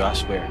looking for you, I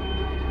swear.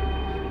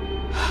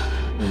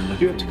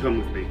 You have to come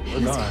with me.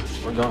 We're gone.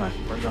 We're gone.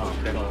 We're gone.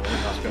 We're gone.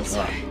 We're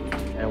gone.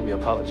 And we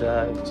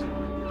apologize.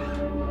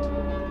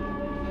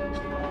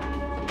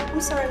 I'm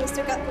sorry,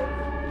 Mr. Gatto.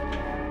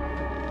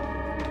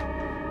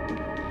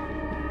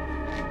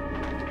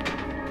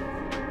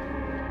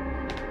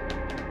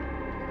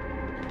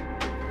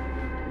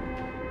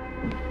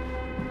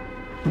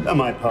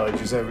 My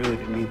apologies. I really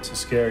didn't mean to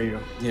scare you.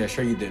 Yeah,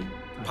 sure you did.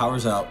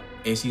 Power's out.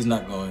 AC's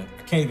not going.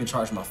 I can't even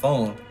charge my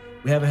phone.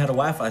 We haven't had a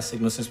Wi-Fi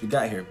signal since we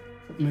got here.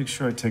 Make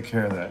sure I take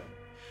care of that.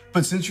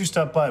 But since you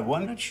stopped by,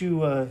 why don't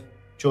you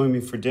join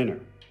me for dinner?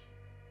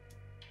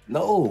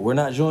 No, we're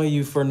not joining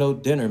you for no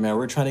dinner, man.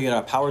 We're trying to get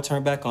our power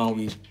turned back on.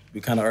 We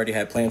kind of already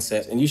had plans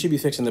set, and you should be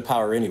fixing the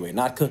power anyway,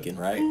 not cooking,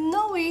 right?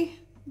 No, we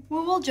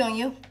will join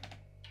you.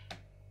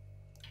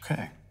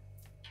 Okay.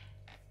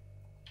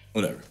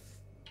 Whatever.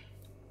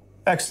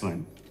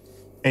 Excellent.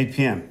 8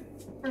 p.m.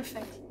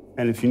 Perfect.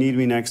 And if you need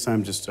me next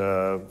time, just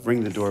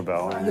ring the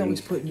doorbell. I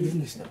always put you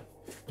in this stuff.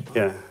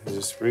 Yeah,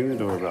 just ring the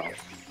doorbell.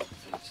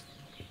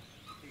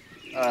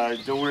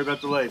 Don't worry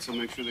about the lights. I'll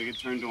make sure they get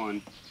turned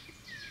on.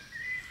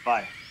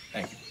 Bye.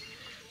 Thank you.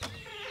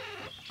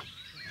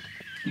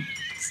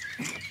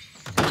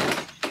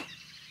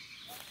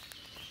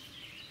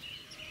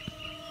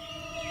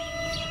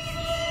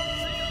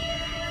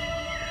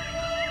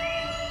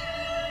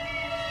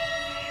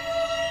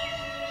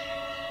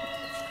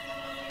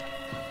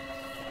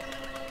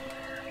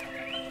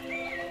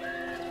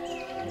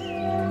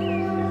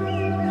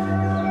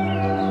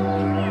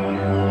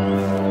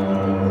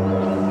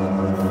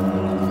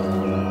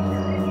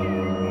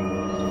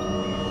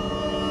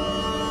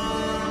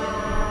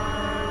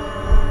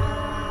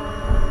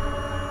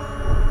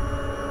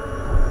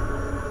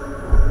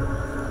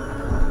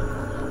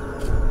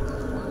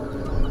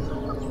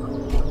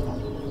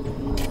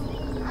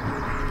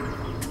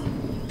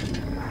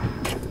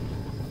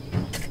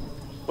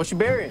 What you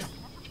burying?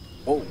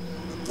 Whoa,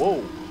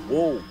 whoa,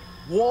 whoa,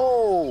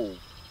 whoa.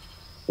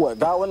 What,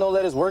 Godwin don't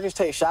let his workers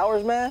take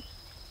showers, man?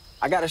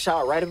 I got a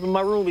shower right up in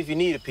my room if you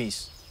need a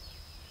piece.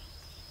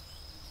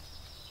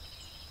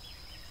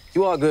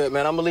 You all good,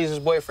 man. I'm Eliza's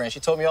boyfriend.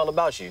 She told me all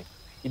about you.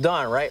 You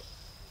Don, right?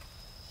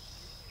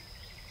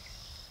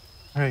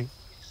 Right.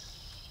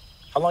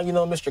 How long you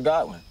know Mr.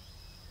 Godwin?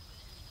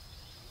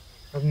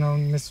 I've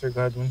known Mr.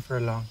 Godwin for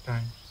a long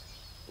time.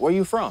 Where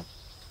you from?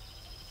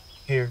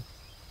 Here.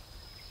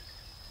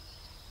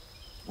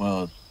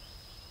 Well,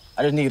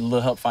 I just need a little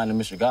help finding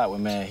Mr.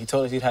 Godwin, man. He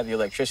told us he'd have the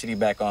electricity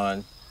back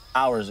on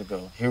hours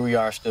ago. Here we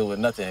are still with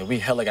nothing. We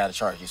hella gotta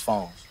charge these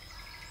phones.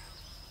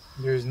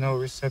 There's no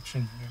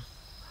reception here.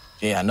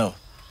 Yeah, I know.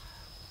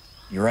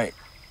 You're right.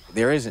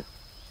 There isn't.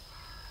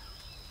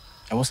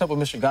 And what's up with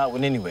Mr.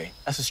 Godwin anyway?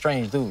 That's a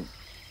strange dude.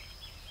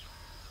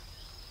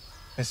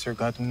 Mr.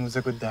 Godwin was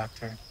a good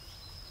doctor.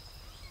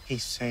 He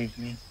saved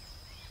me.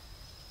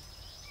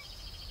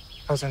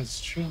 I was on the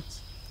streets.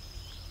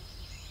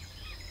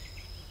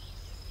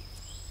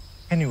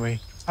 Anyway,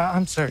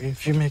 I'm sorry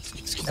if you make...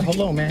 Hold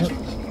on, man.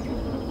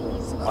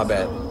 My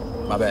bad.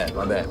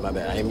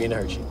 I didn't mean to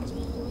hurt you.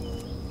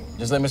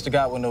 Just let Mr.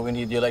 Godwin know we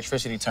need the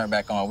electricity turned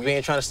back on. We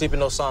ain't trying to sleep in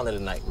no sauna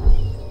tonight.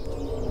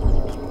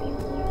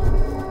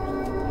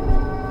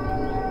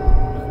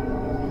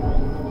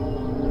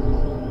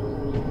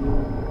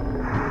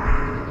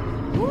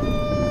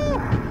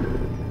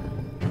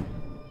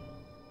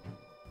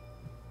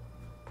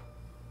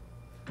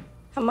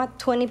 I'm at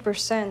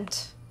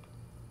 20%.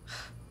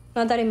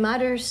 Not that it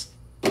matters.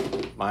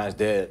 Mine's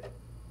dead.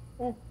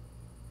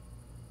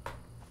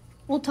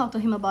 We'll talk to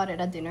him about it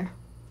at dinner.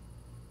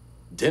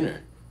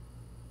 Dinner?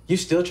 You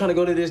still trying to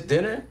go to this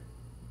dinner?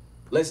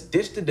 Let's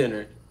ditch the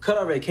dinner, cut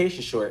our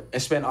vacation short,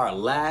 and spend our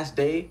last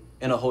day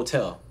in a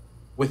hotel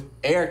with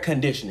air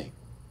conditioning.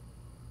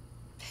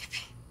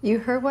 Baby, you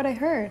heard what I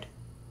heard.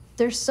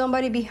 There's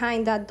somebody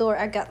behind that door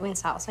at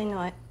Godwin's house. I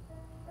know it.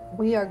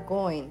 We are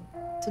going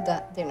to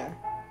that dinner.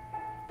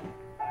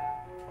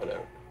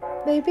 Whatever.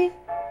 Baby?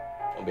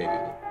 Oh, baby.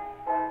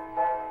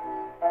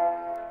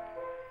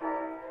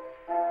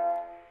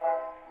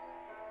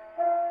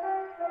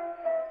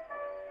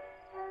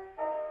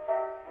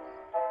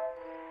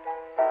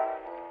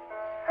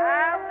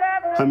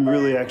 I'm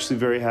really actually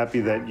very happy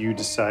that you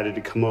decided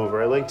to come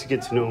over. I like to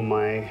get to know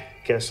my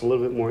guests a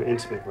little bit more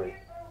intimately.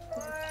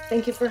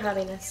 Thank you for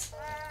having us.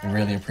 We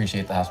really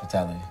appreciate the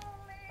hospitality.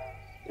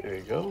 There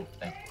you go.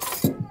 Thank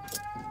you.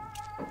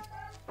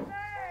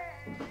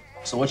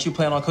 So what you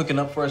plan on cooking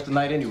up for us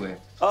tonight anyway?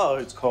 Oh,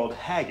 it's called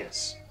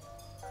haggis.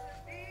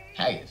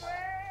 Haggis?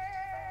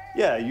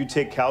 Yeah, you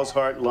take cow's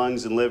heart,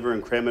 lungs, and liver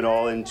and cram it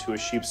all into a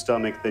sheep's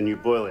stomach, then you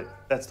boil it.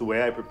 That's the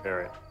way I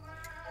prepare it.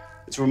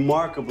 It's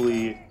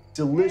remarkably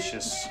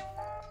delicious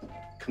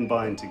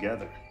combined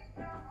together.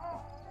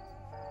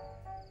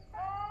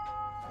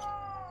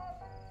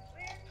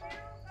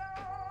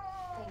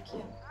 Thank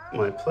you.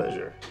 My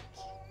pleasure.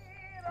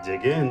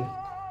 Dig in.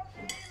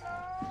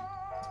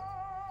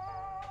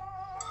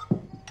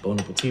 Bon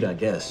appetit, I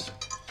guess.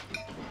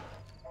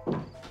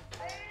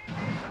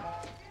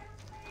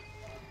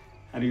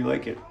 How do you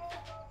like it?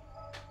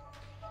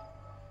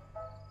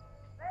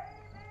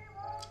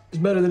 It's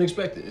better than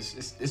expected.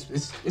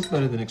 It's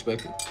better than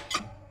expected.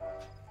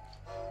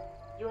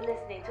 You're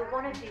listening to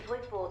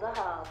 102.4 The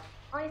Hub.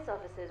 ICE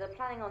officers are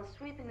planning on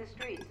sweeping the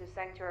streets of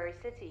sanctuary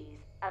cities.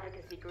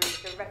 Advocacy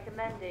groups are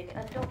recommending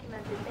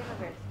undocumented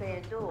immigrants stay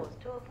indoors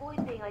to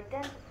avoid being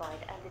identified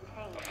and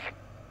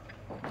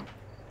detained.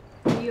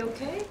 Are you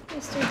okay,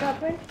 Mr.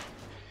 Godwin?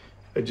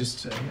 I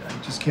just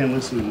can't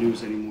listen to the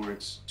news anymore.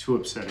 It's too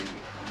upsetting.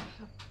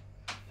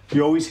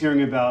 You're always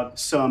hearing about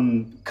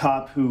some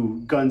cop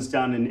who guns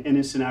down an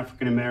innocent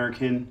African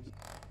American.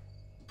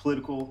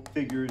 political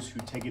figures who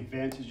take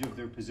advantage of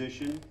their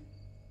position,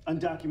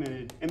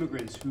 undocumented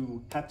immigrants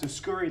who have to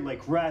scurry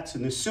like rats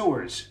in the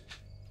sewers.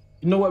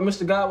 You know what,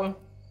 Mr. Godwin?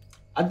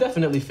 I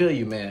definitely feel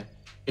you, man.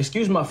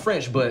 Excuse my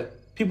French,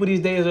 but people these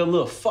days are a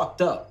little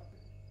fucked up.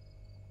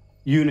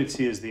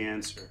 Unity is the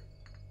answer.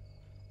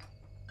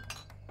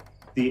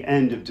 The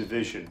end of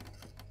division.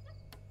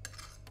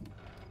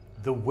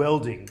 The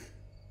welding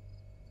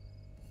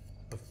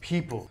of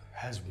people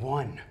has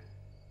won.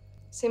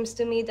 Seems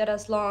to me that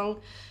as long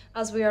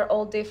as we are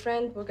all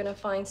different, we're gonna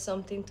find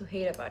something to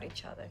hate about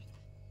each other.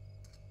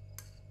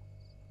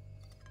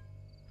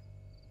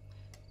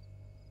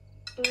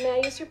 May I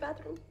use your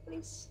bathroom,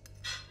 please?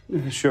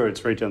 Sure,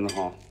 it's right down the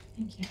hall.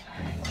 Thank you.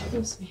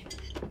 Excuse me.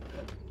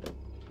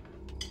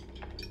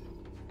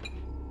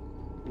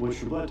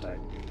 What's your blood type?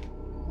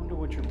 I wonder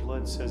what your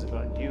blood says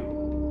about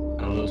you.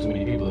 I don't know too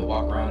many people that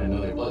walk around and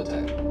know their blood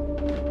type.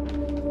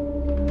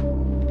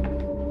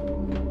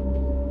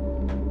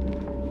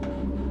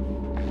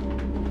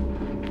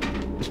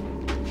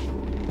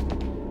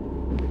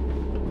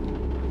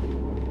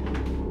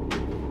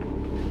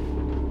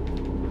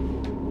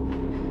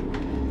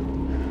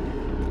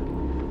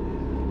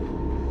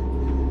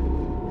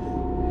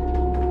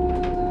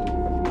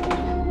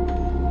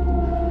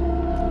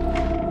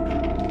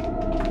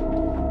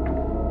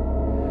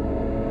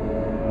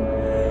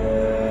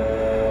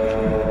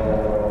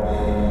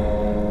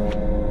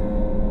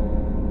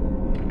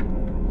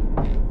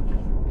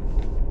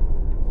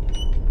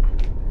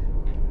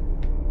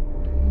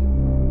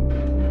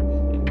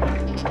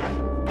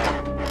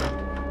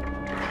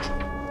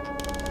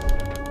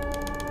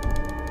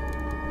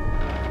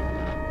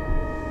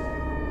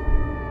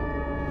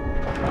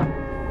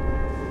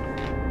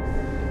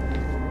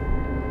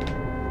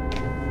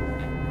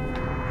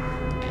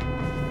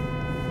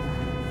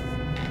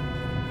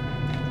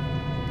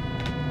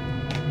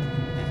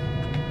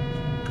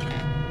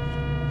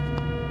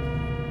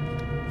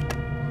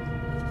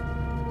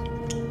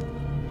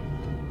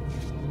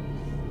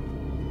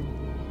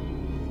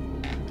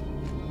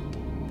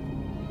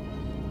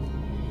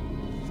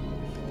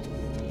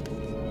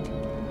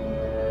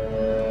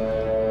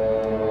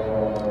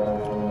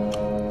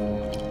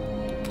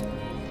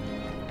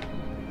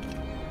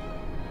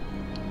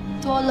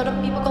 Do a lot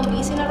of people go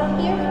missing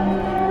around here?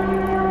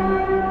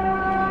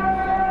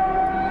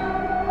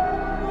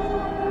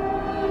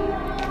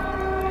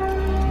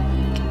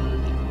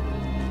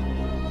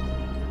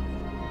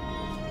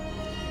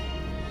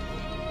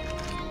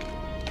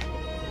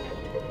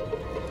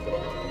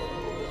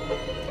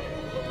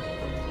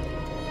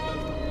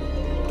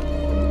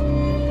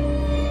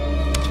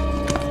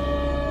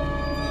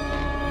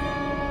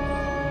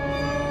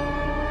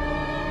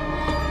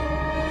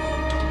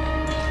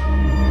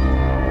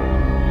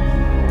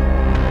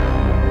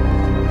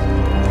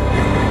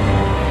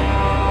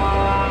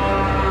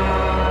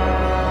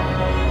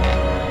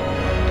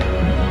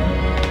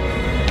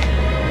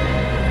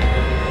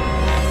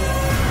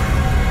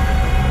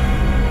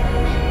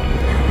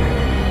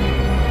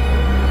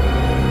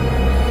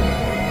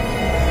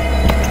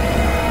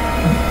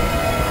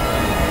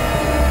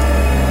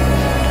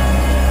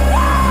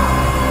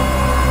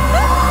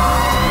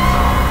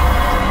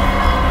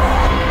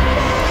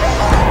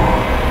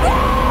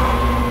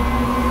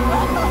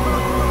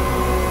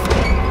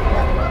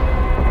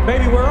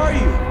 Baby, where are you?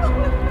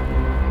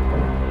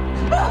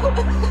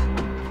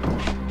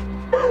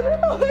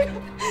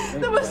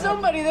 There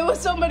was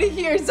somebody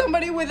here,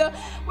 somebody with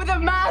a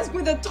mask,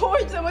 with a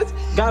torch. That was.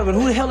 Godwin,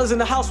 who the hell is in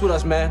the house with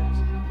us, man?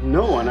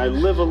 No one. I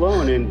live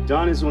alone, and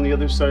Don is on the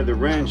other side of the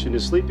ranch in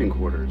his sleeping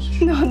quarters.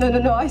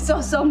 No. I saw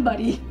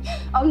somebody.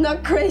 I'm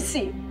not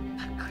crazy. I'm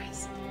not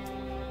crazy.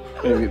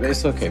 Baby,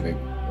 it's okay, baby.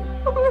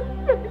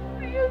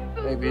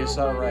 Baby, it's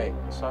all right.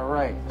 It's all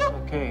right. It's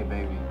okay,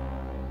 baby.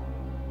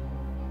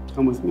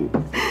 Come with me.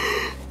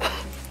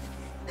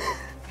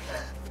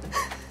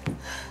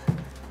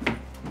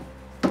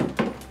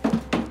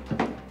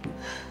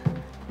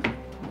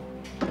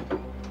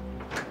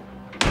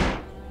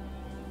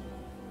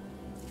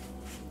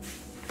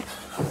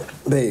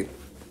 Babe,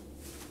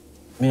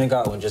 me and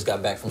Godwin just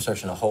got back from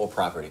searching the whole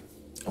property,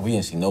 and we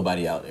didn't see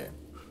nobody out there.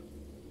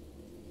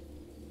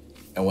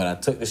 And when I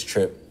took this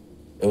trip,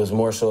 it was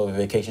more so of a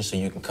vacation so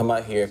you can come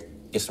out here,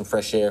 get some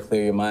fresh air,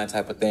 clear your mind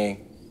type of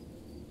thing.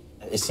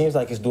 It seems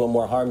like it's doing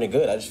more harm than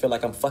good. I just feel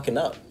like I'm fucking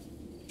up.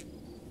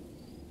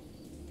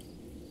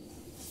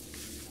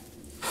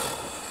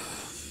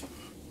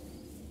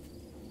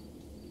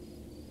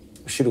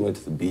 We should have went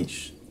to the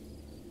beach.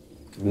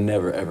 Could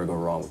never, ever go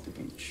wrong with the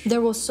beach.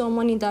 There was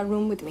someone in that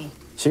room with me.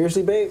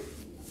 Seriously, babe?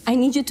 I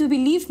need you to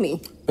believe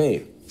me.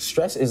 Babe,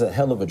 stress is a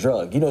hell of a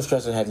drug. You know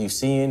stress will have you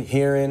seeing,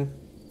 hearing,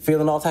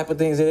 feeling all type of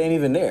things that ain't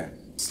even there.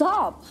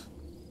 Stop.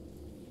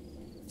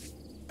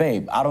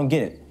 Babe, I don't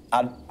get it.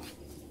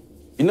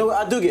 You know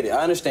what? I do get it.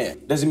 I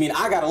understand. Doesn't mean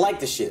I gotta like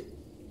this shit.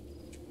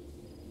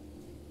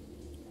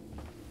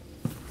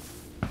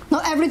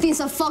 Not everything's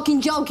a fucking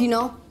joke, you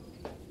know?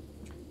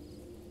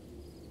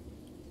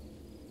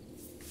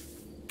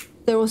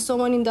 There was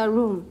someone in that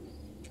room.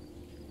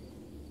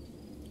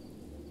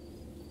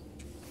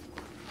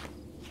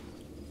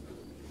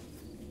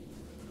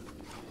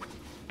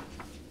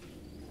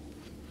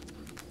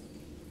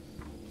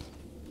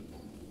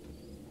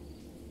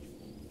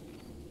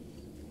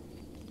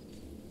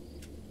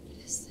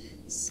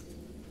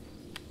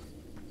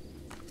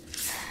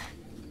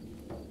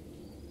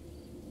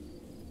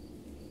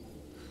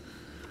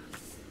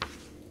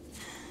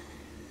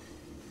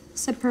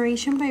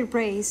 Separation by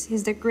race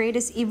is the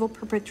greatest evil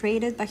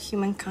perpetrated by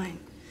humankind.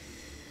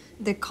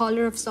 The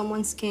color of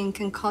someone's skin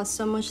can cause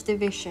so much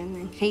division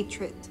and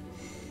hatred.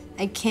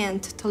 I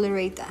can't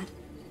tolerate that.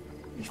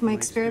 If my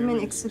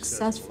experiment is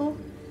successful,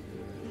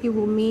 it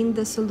will mean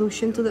the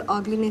solution to the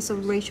ugliness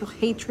of racial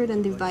hatred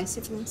and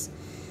divisiveness.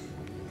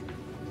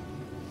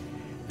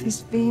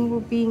 This being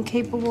will be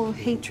incapable of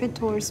hatred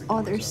towards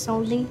others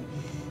solely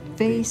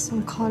based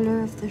on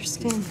color of their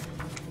skin.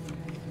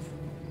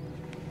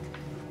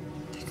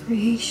 The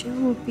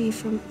creation will be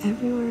from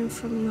everywhere and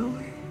from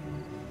nowhere.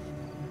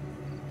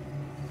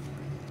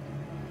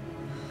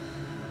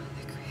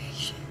 The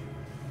creation.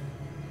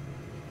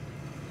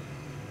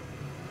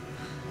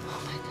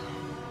 Oh my God.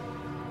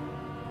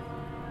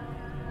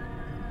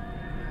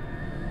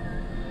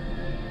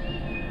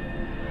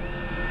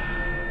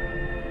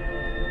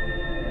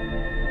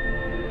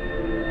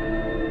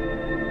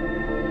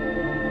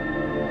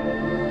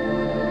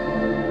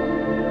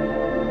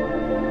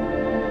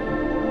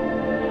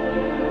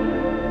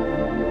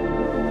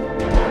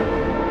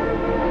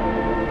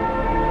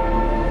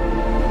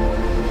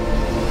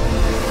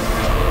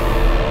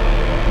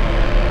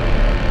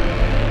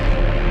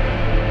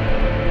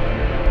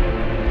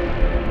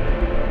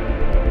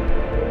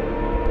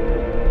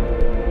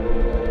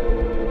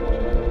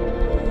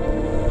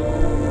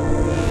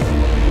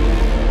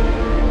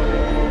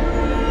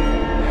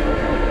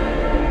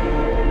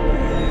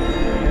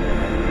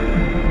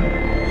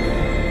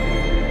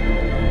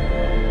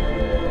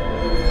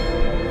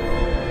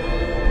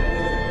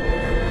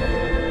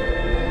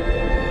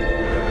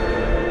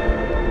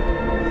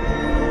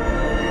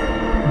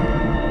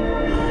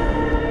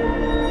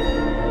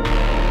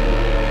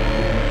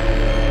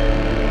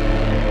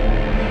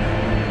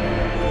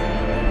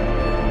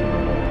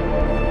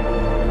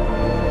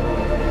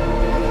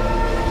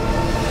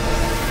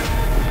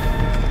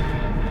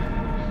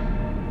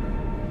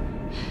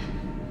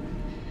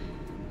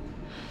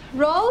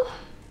 Roll.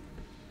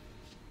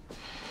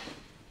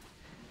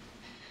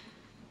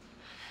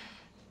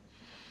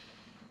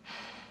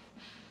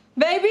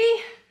 Baby.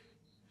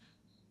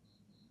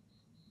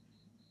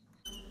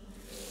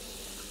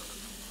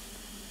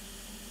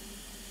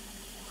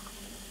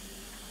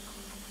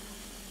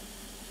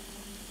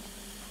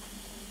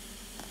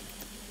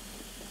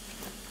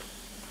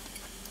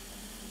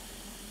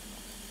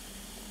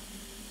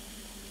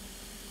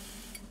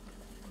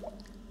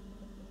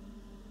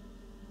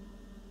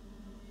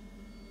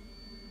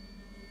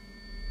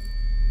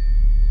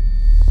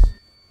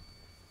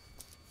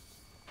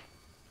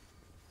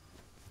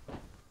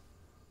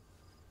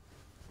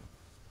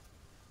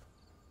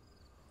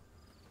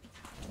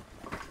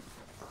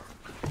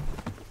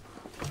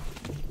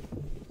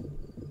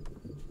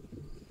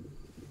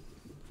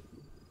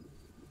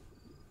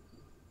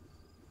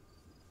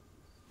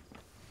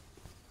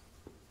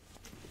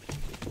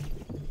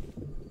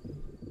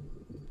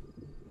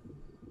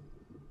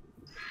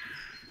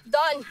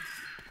 Done.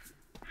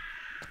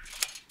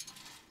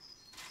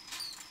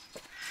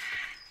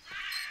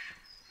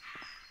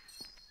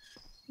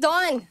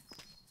 Done.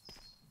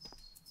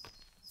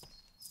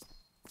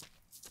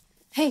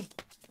 Hey,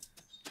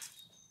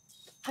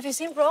 have you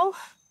seen Ro?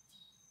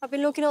 I've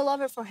been looking all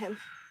over for him.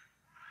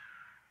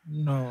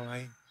 No,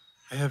 I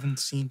haven't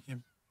seen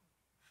him.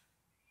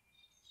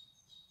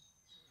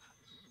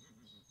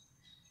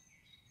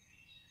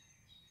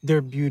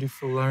 They're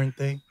beautiful, aren't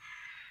they?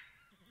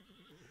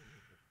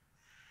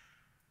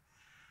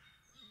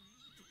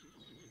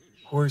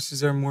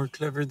 Horses are more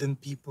clever than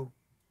people.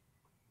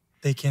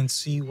 They can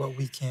see what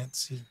we can't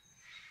see.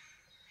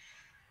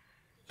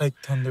 Like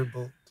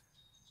Thunderbolt.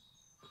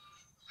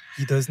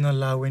 He doesn't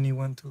allow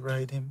anyone to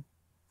ride him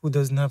who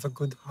doesn't have a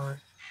good heart.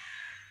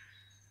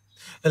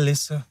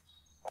 Alyssa,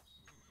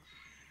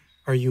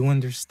 are you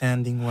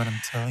understanding what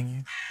I'm telling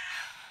you?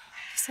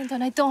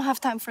 Vincent, I don't have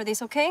time for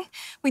this, okay?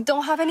 We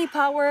don't have any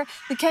power.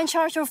 We can't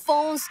charge our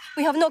phones.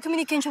 We have no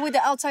communication with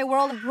the outside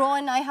world. Ro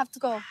and I have to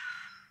go.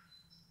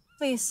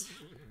 Please.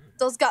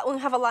 Does Gatwin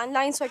have a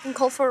landline so I can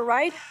call for a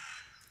ride?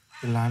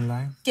 The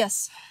landline?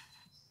 Yes.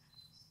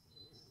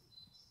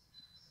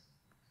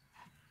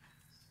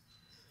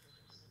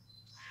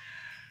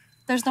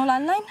 There's no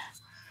landline?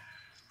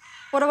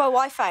 What about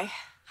Wi-Fi?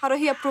 How did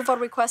he approve our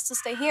request to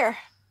stay here?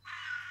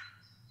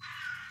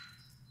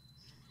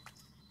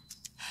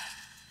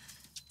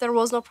 There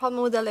was no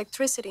problem with the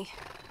electricity,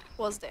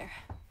 was there?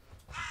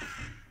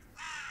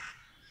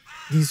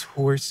 These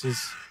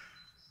horses,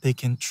 they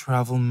can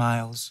travel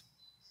miles.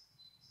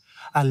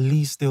 At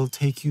least they'll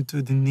take you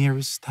to the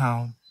nearest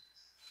town.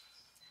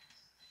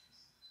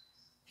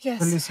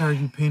 Yes. Alyssa, are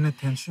you paying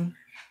attention?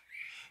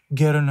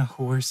 Get on a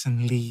horse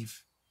and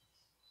leave.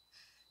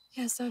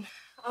 Yes, son.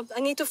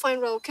 I need to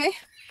find Ro, okay?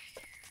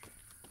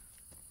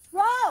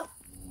 Ro!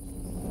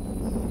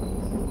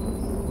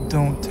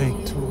 Don't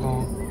take too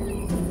long.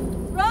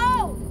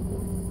 Ro!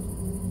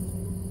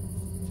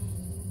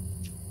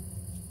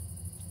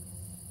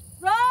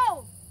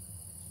 Ro!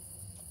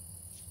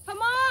 Come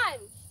on!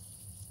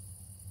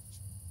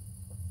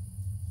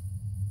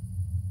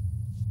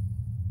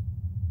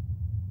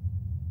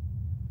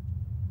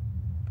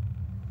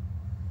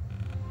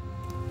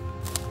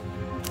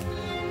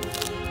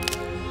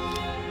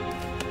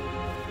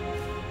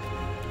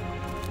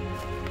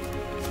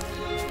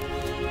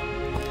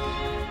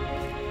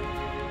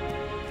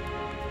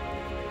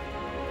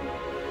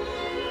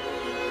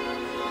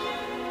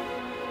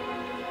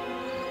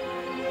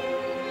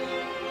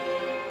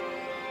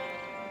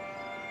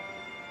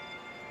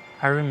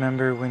 I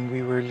remember when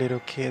we were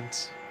little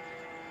kids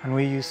and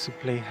we used to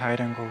play hide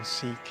and go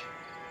seek.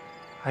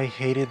 I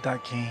hated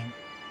that game.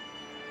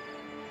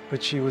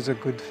 But she was a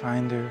good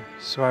finder,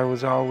 so I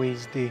was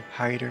always the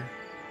hider.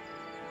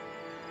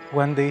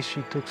 One day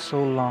she took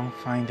so long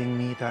finding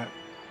me that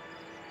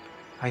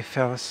I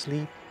fell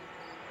asleep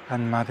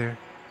and Mother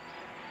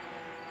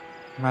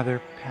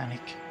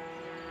panicked.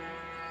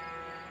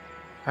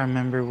 I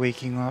remember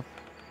waking up,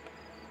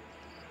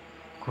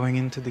 going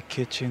into the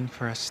kitchen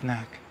for a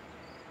snack.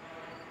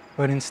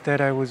 But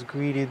instead I was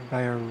greeted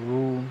by a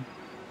room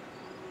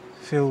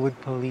filled with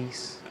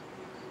police.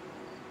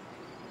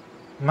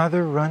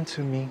 Mother ran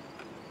to me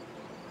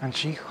and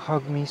she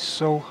hugged me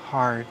so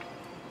hard.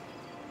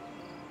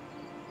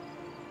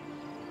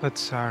 But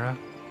Sarah,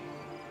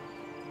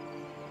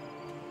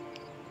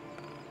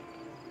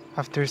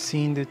 after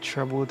seeing the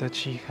trouble that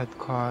she had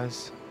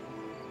caused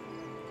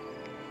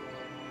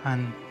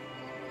and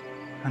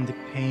the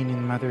pain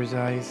in Mother's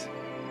eyes,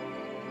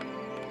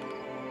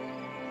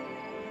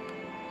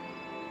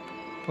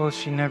 well,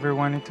 she never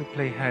wanted to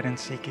play hide and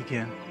seek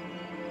again.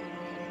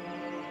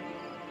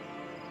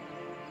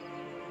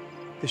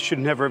 This should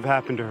never have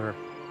happened to her.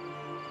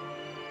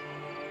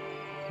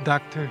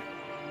 Doctor,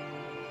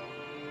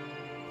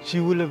 she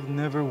would have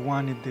never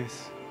wanted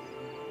this.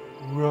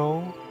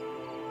 Roe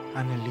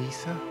and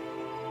Eliza,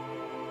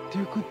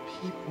 they're good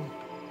people.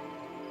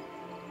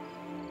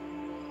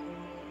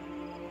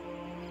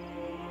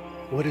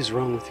 What is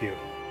wrong with you?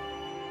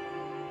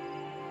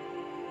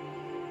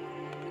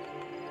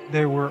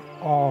 They were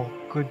all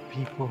good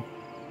people.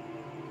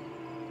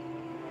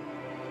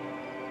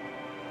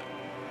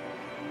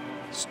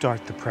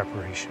 Start the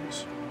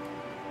preparations.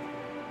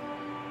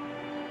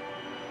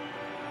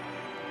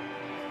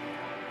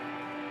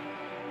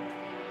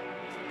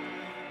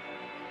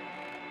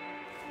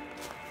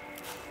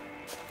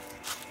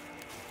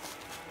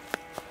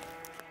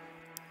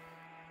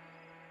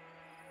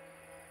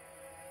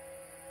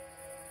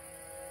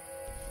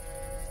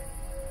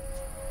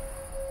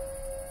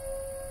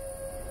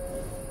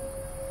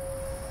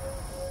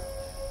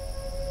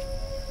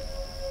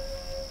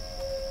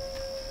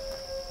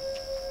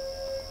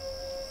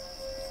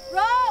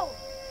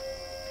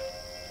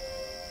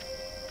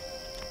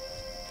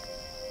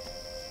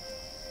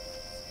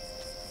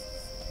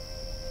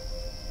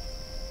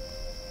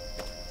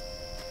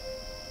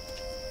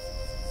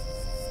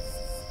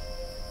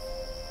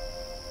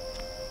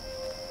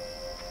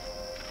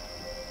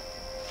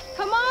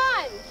 Come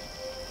on!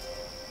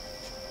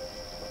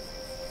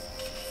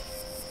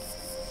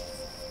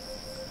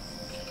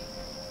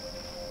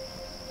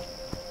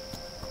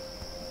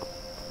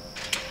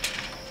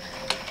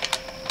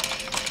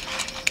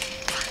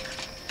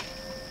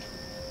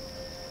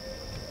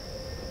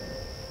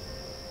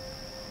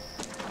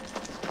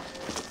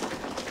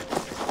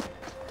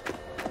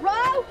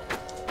 Row!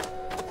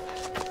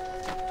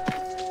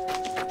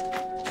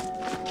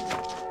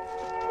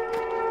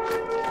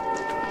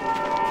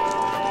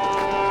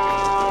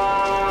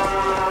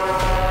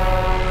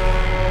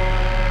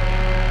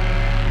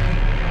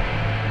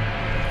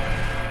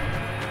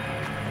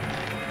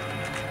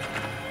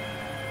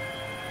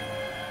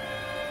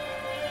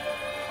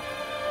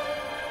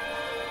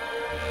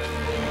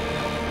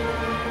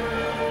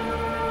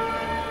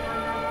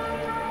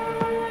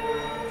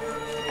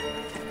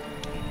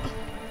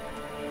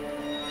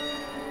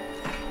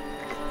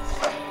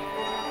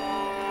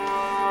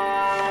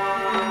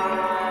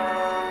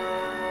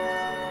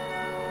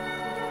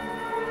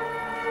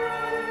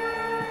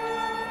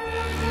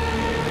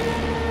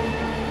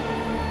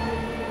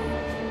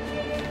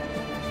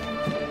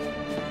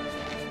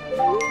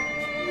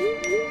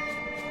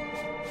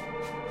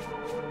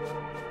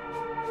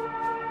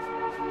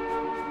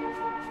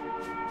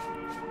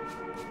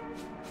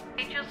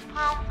 They just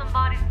found some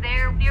bodies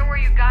there, near where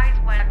you guys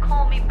went.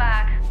 Call me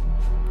back.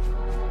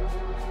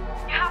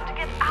 You have to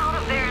get out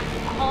of there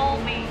and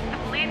call me. The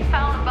police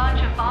found a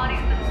bunch of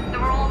bodies. They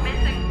were all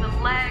missing the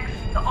legs,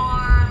 the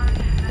arms,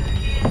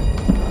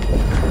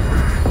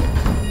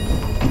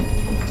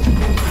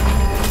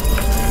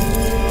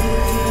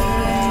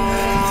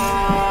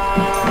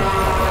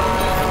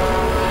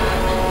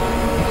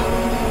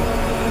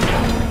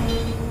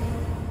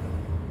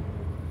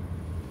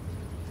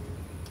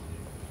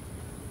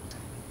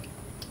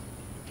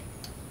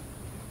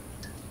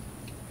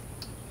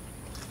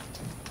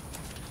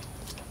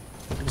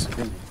 the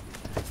skin.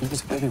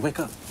 Baby, wake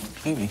up.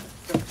 Baby.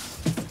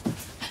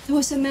 There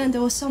was a man,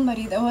 there was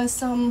somebody, there was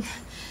some...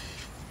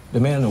 The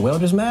man in the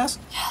welder's mask?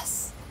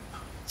 Yes.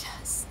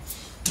 Yes.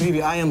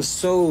 Baby, I am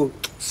so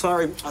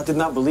sorry. I did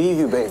not believe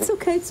you, baby. It's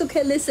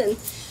okay, listen.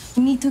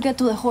 We need to get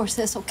to the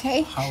horses,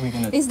 okay? How are we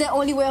gonna... It's the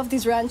only way of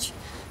this ranch.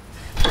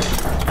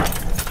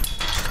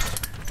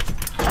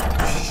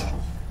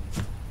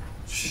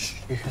 Shh.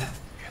 You hear that?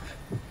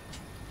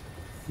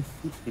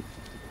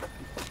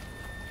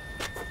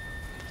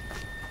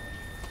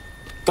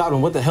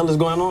 Godwin, what the hell is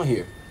going on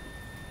here?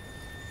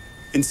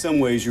 In some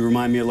ways, you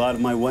remind me a lot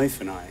of my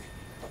wife and I.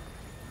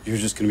 You're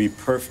just going to be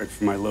perfect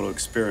for my little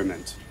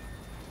experiment.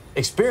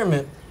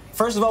 Experiment?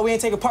 First of all, we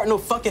ain't taking part in no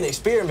fucking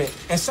experiment.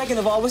 And second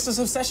of all, what's this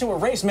obsession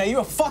with race, man?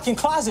 You're a fucking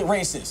closet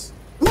racist.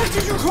 What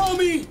did you call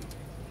me?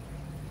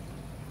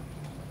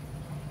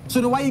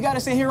 So then why you gotta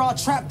sit here all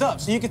trapped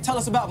up so you can tell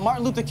us about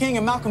Martin Luther King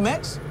and Malcolm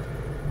X?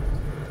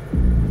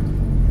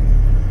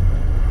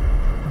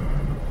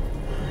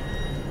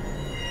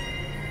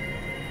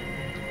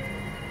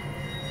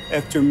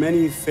 After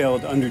many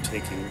failed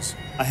undertakings,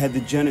 I had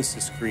the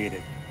Genesis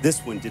created. This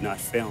one did not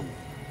fail me.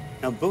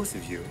 Now both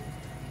of you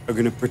are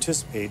going to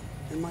participate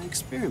in my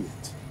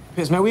experiment.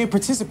 Piss, man, we ain't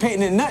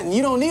participating in nothing.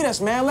 You don't need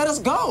us, man. Let us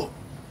go.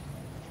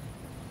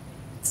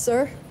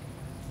 Sir,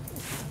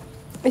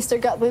 Mr.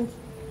 Godwin,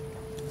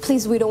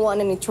 please, we don't want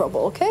any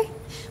trouble, okay?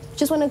 We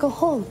just want to go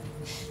home.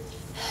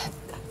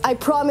 I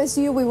promise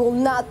you we will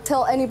not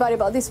tell anybody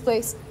about this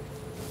place.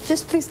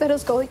 Just please let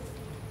us go.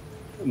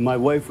 My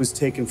wife was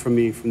taken from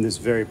me from this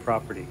very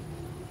property.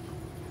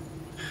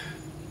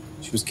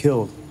 She was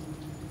killed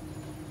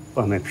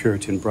by my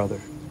Puritan brother.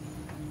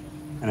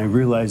 And I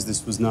realized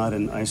this was not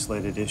an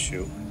isolated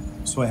issue,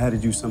 so I had to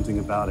do something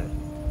about it.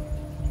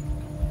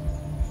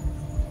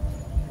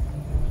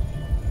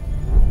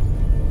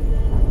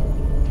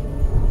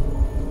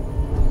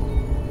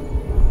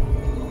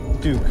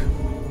 Duke,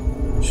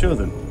 show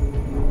them.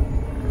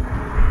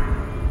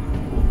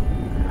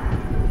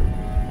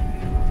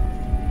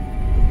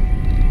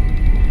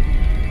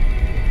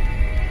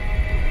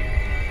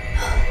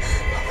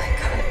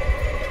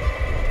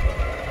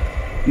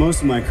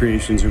 Most of my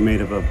creations are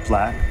made of a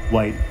black,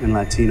 white, and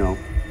Latino.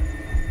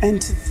 And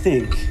to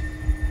think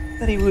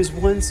that he was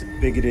once a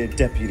bigoted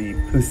deputy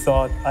who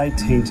thought I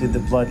tainted the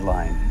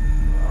bloodline.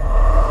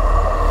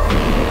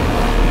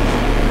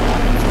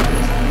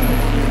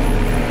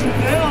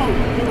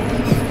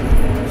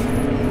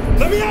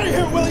 Let me out of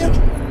here, William!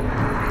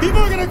 People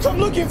are gonna come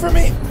looking for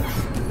me!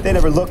 They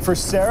never look for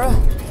Sarah.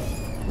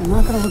 I'm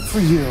not gonna look for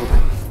you.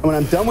 And when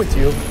I'm done with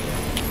you,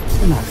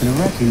 they're not gonna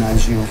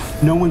recognize you.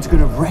 No one's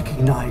gonna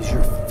recognize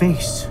your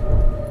face.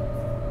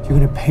 You're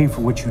gonna pay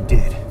for what you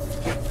did.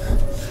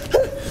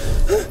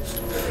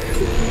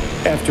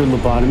 After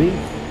lobotomy,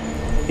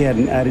 he had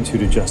an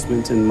attitude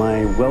adjustment, and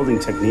my welding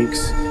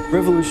techniques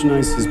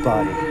revolutionized his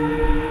body.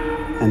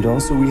 And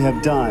also we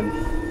have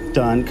Don.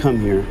 Don, come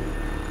here.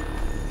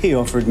 He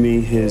offered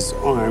me his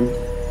arm.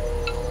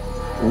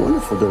 A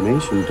wonderful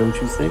donation, don't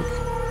you think?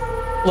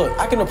 Look,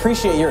 I can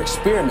appreciate your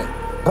experiment.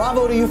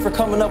 Bravo to you for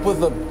coming up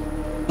with a,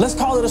 let's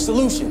call it a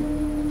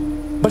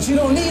solution. But you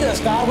don't need us,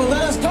 Godwin.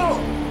 Let us go.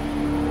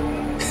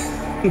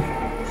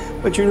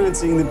 But you're not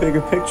seeing the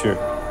bigger picture.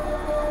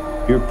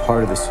 You're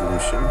part of the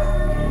solution.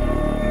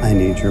 I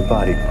need your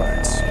body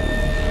parts.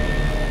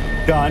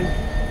 Don,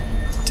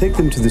 take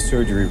them to the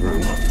surgery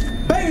room.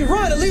 Baby,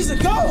 run, Eliza,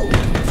 go!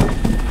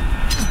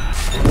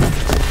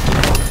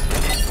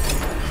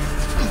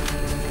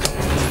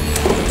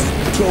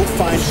 Go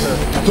find her.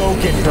 Go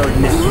get her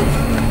now.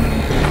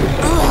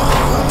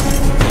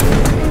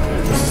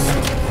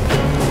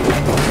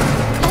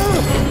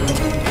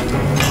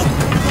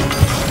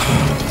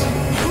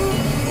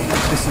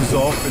 This is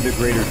all for the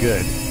greater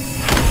good.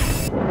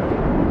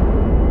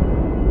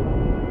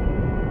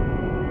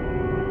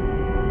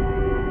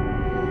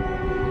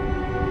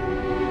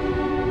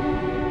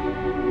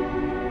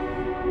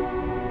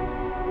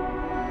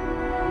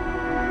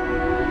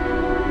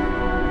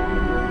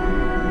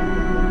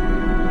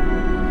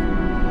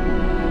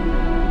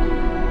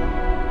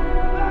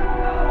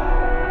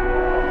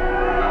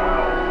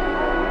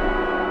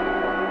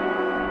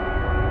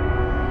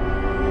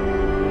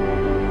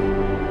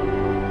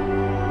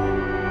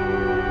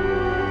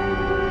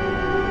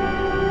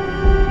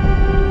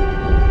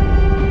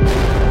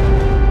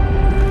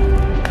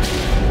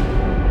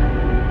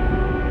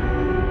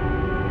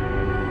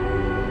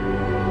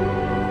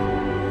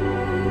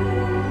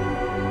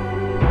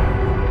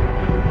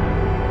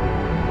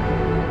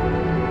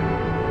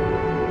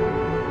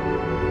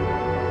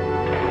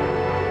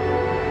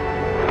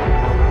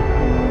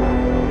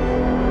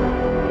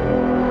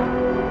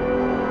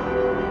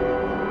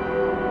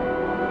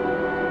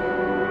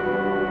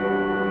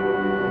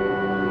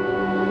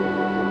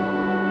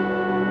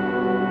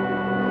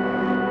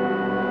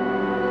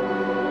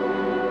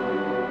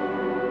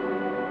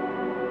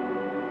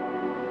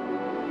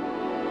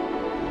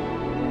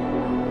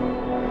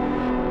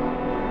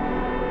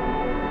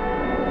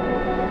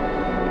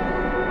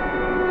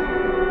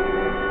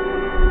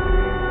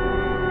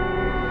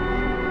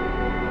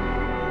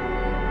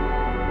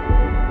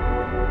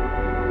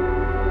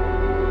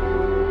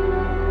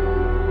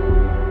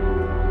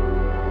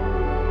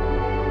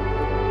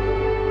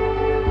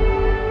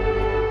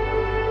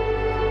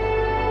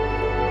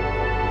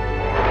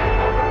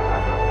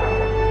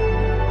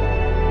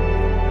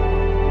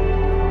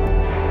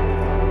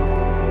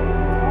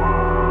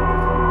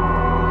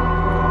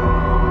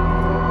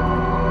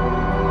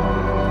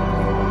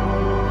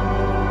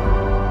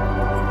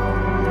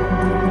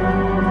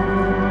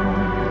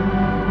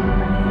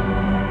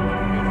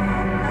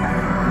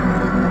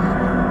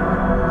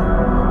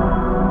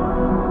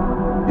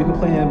 You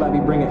complaining about me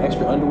bringing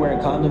extra underwear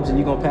and condoms and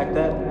you gonna pack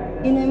that?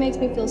 You know, it makes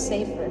me feel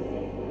safer.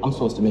 I'm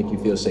supposed to make you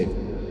feel safer.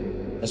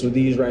 That's what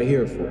these right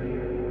here are for.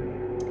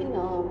 I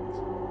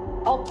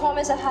know. I'll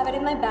promise I have it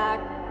in my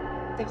bag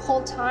the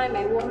whole time.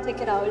 I won't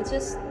take it out. It's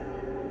just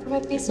for my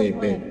peace of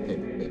mind.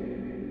 Babe.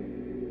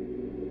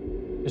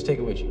 Just take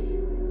it with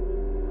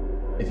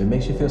you. If it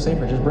makes you feel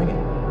safer, just bring it.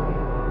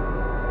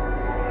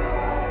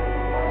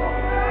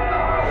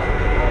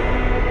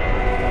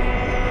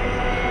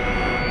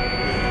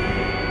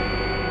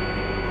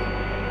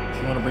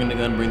 If you want to bring the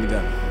gun, bring the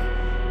gun.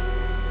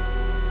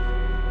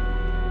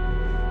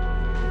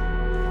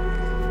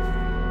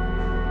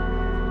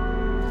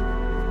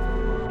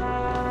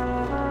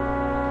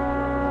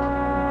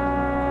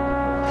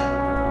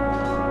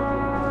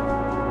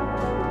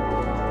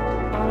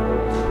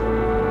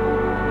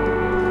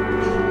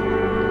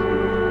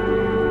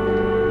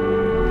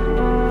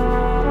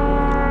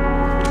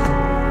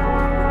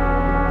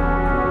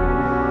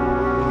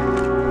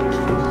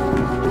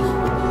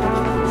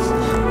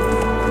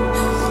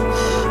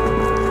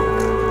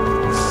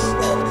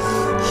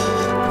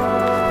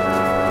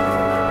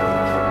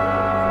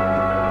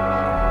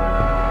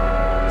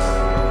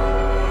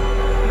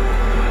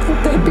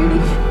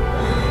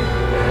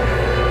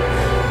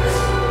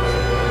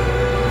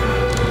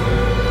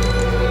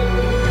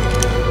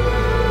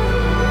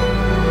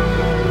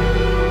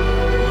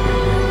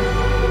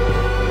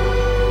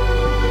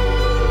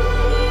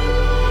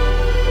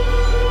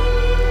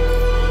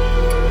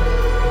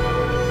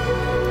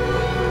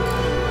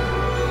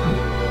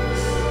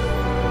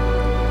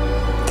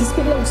 This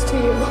belongs to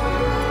you.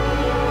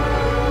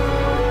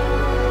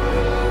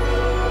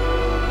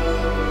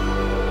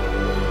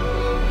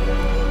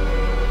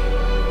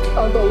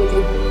 I'll go with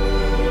you.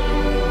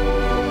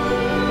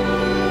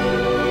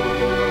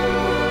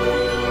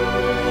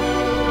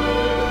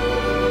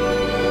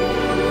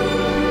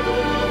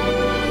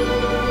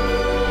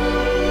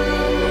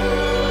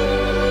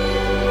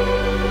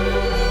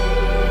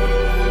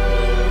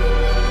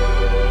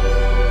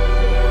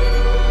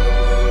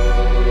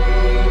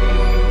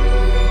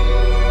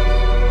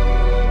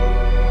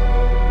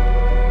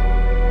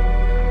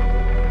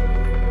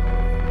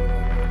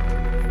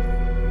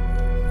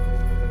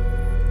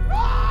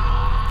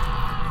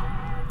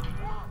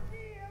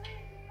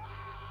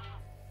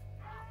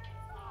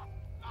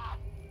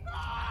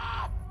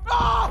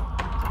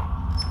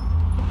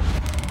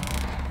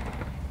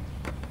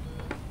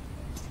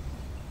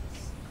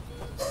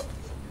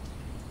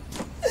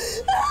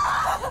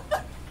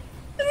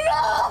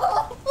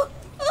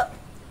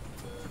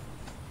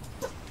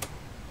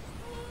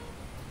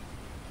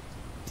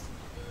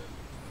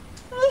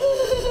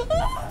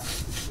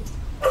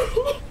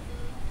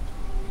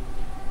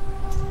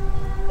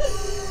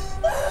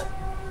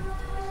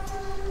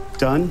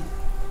 Done?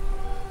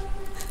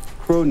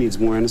 Crow needs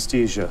more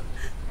anesthesia.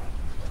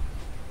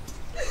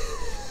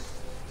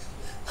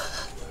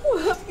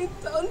 What have you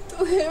done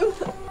to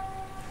him?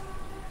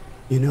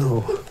 You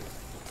know,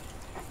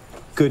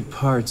 good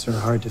parts are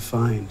hard to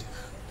find.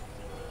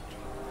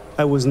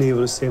 I wasn't able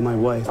to save my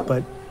wife,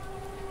 but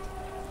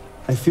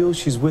I feel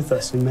she's with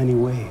us in many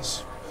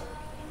ways.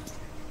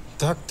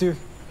 Doctor,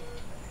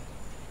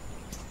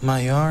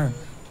 my arm.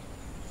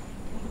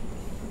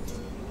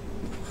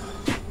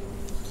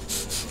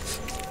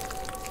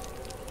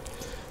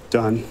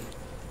 Done.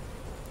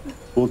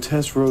 We'll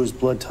test Roe's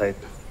blood type,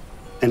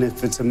 and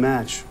if it's a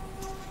match,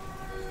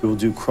 we will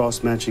do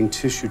cross-matching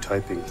tissue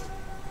typing.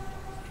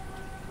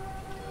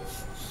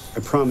 I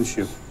promise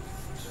you,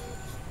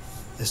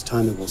 this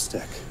time it will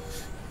stick.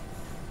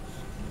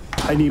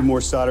 I need more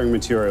soldering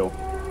material.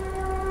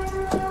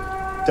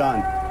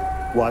 Done.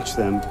 Watch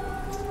them.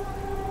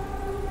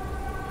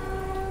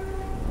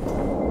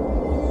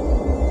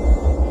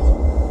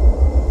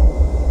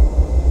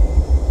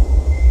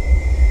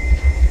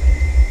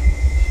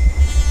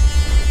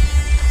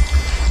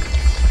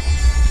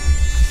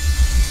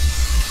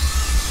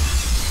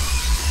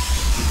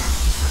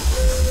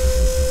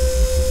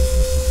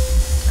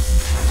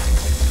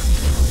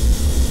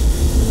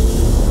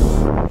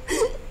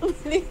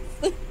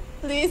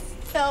 Please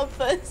help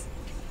us.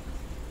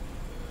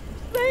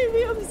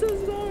 Baby, I'm so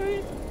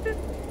sorry.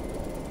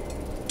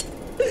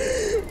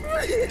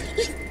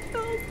 Please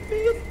help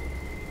me.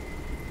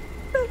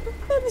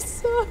 I'm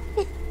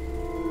sorry.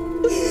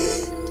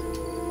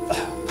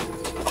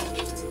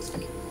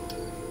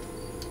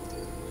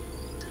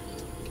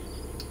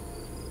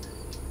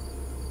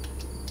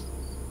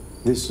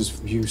 This is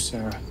for you,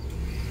 Sarah.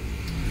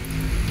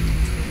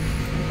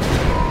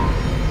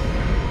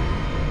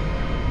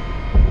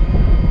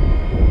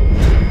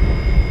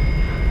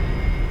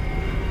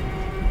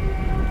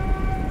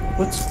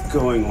 What's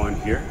going on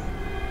here?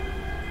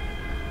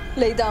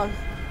 Lay down.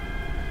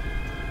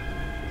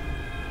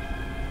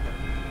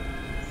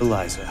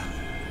 Eliza,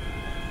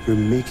 you're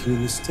making a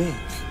mistake.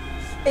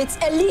 It's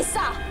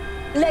Eliza.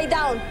 Lay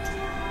down.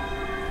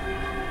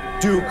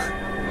 Duke.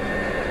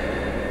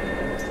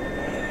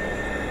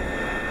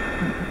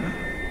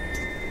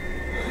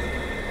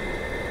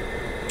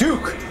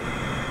 Duke!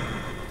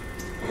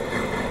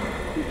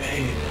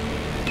 Hey.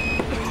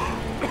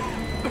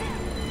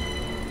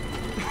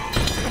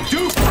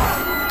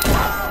 Duke!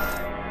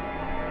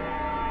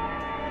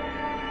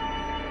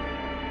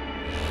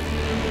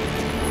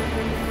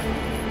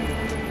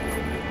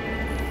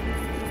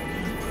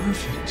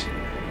 perfect.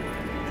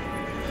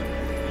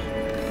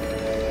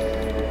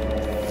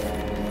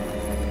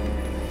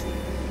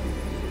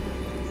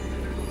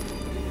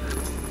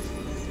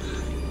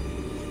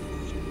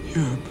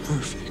 You're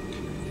perfect.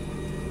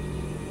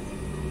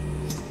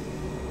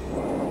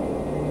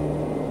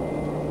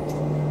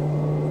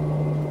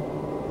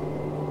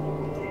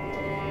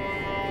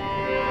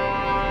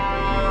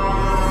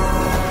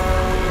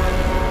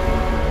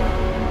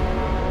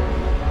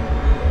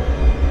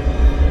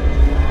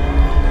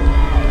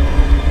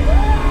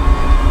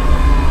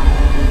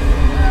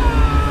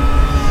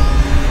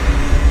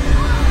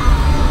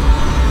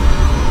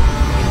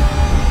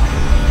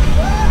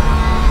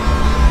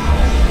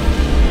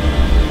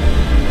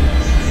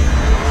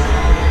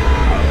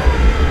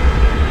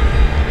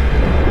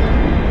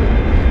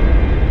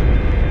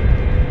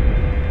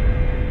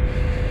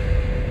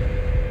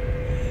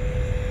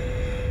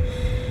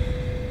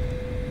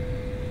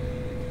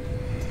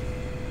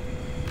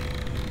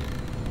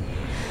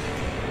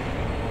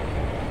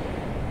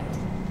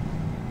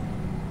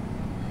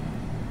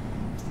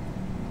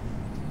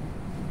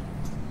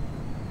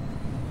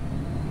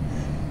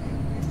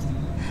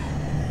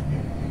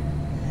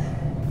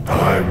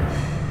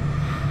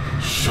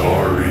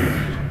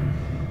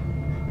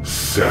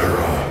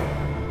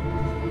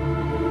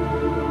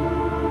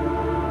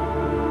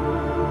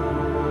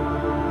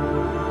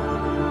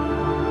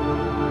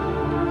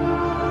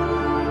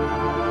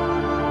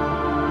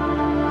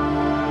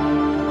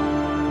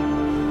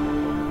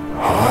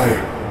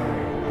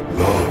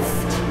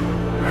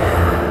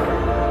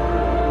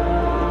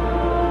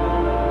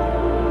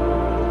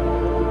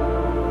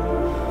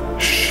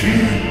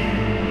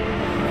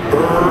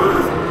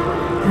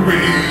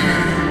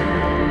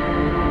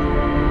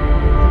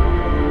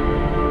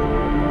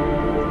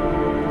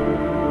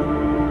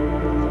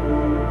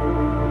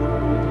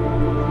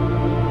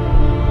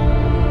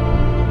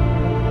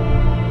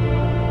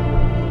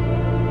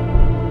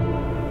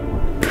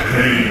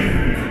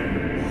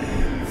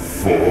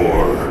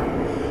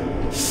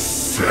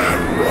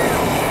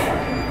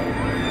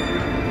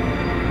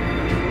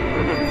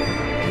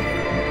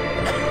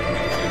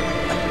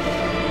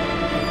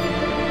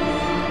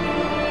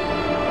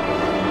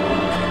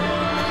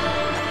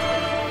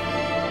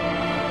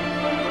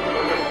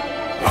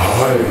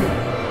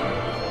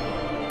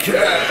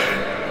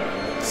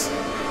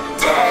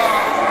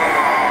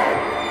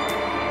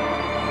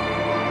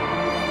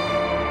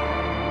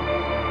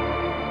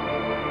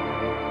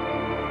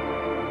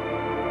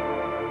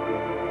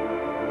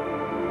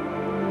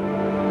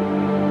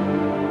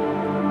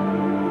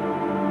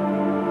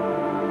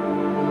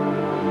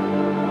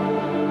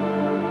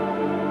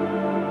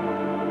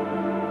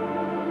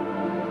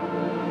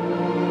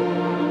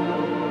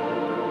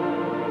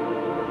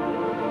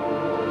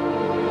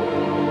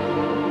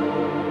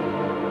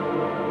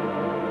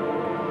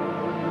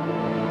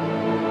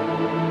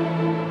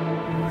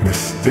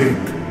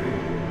 Mistake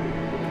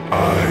I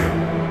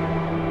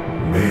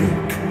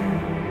make.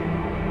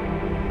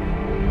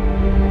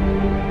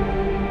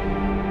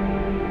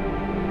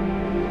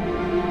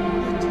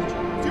 What did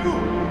you do?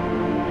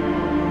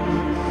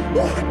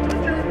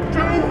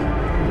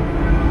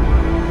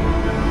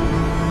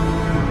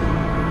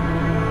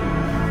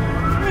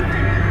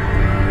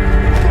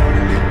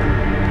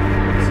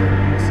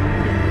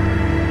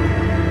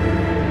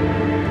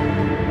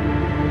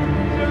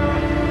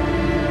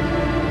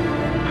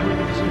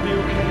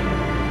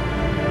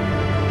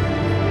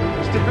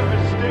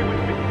 Stay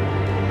with me.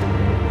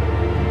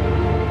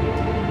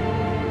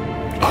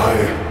 I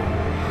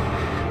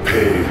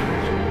paid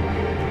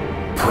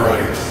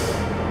price.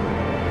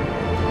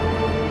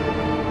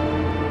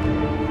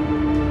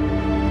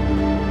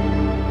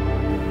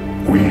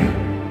 We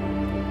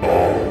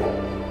all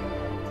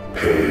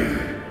pay.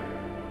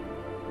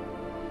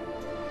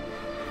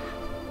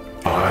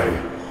 I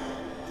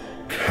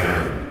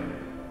can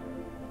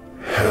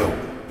help.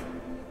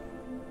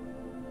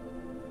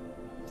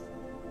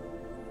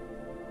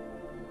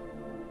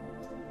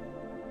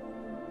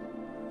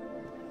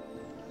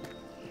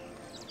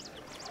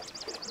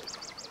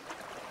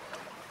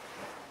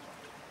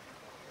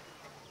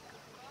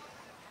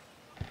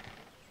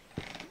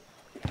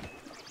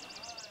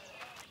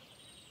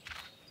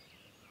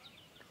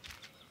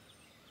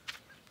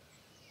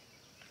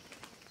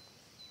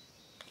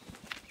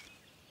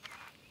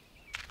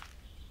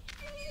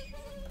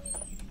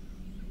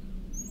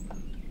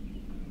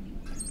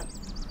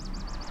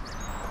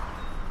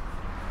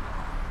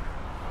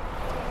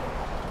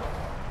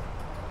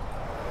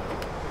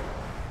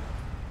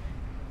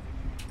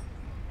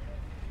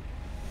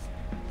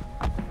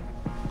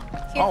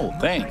 Oh,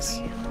 thanks.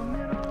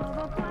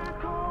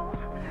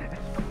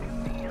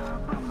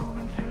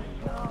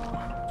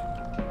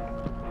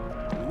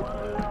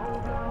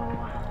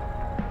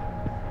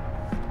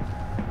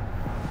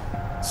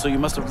 So you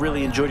must have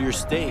really enjoyed your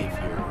stay if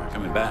you're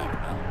coming back.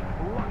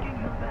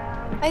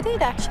 I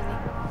did, actually.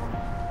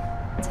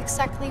 It's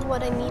exactly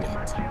what I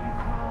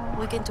needed.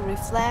 Weekend to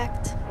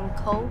reflect and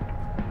cope.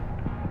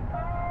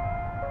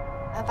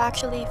 I've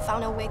actually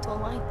found a way to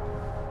unwind.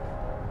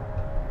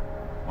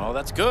 Well,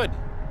 that's good.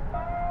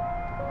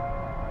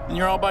 And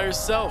you're all by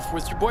yourself.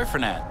 Where's your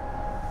boyfriend at?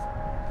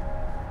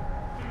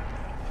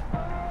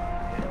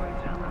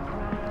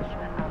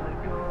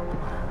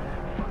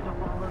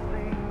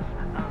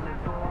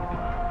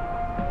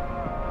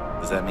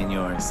 Does that mean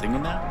you're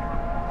singing now?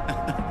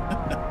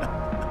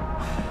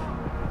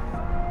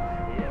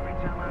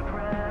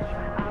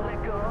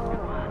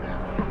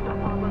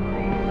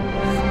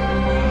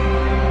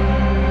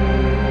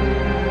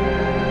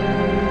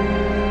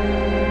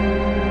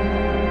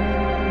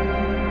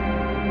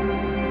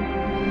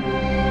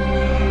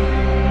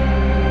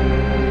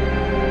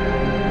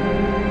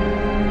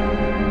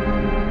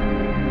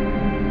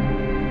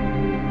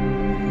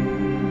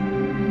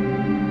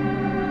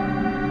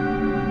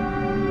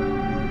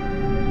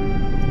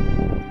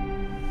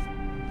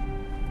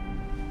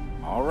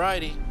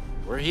 Alrighty,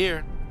 we're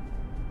here.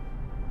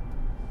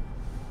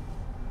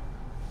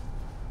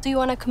 Do you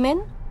want to come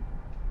in?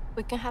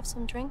 We can have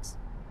some drinks.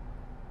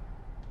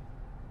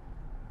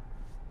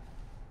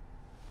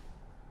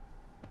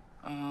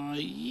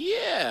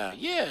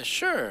 Yeah,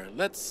 sure.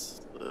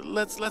 Let's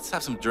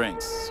have some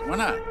drinks. Why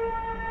not?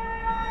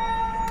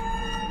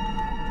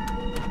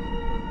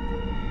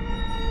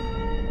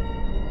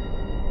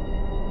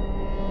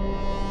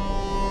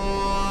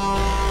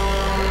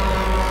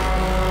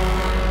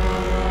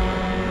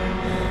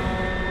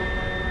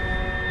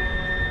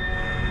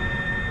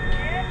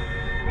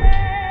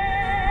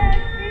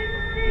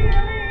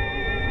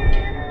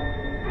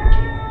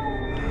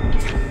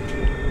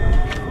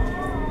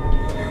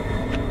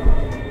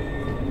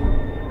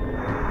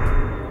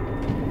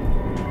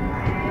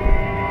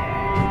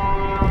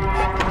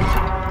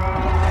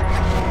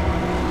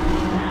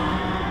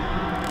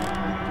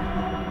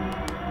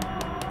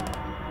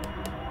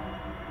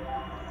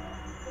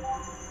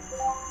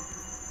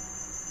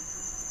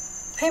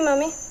 Hey,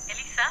 Mommy.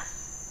 Elisa,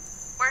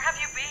 where have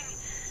you been?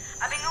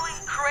 I've been going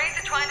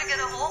crazy trying to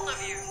get a hold of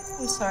you.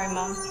 I'm sorry,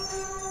 Mom.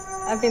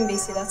 I've been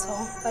busy, that's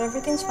all. But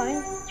everything's fine.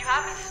 You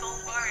have me so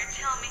worried.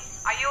 Tell me,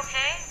 are you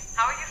okay?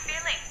 How are you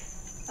feeling?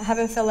 I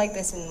haven't felt like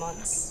this in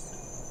months.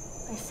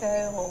 I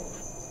feel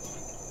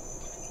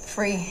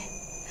free.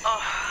 Oh,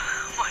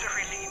 what a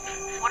relief.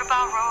 What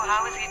about Ro?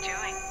 How is he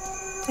doing?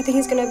 I think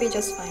he's gonna be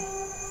just fine.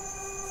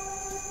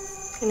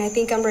 And I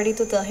think I'm ready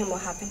to tell him what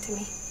happened to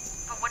me.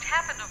 But what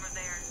happened over there?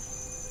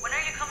 When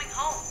are you coming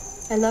home?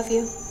 I love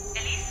you.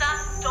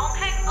 Elisa, don't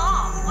hang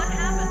up. What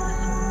happened?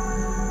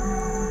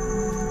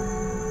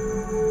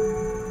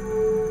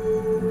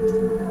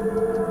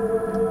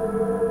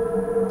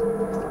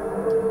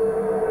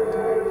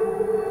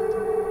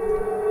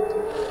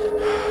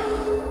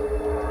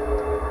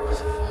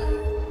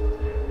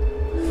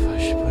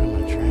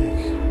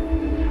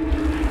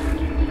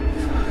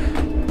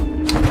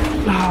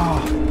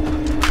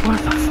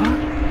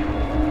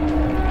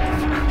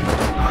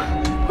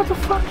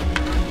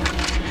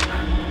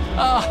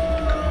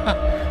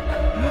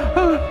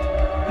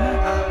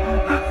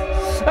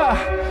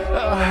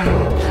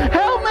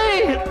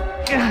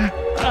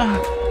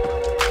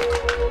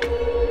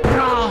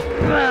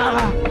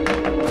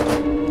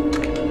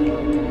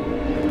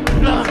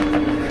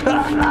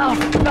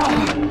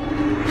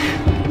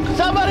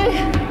 Somebody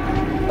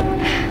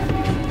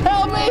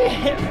help me!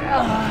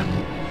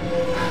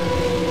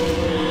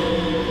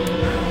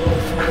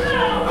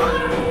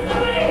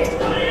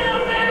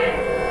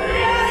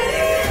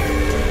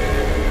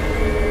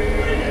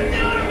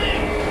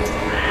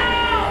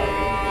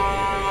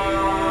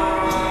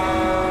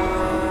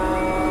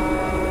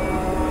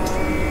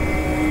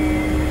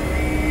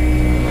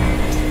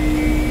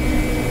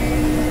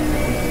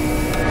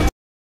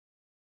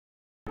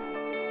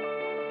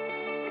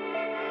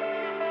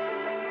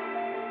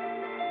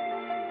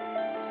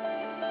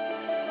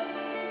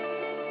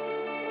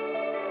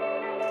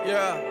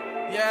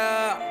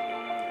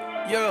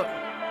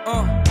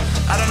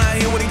 I do not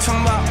hear what he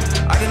talking about.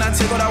 I did not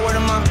take all that word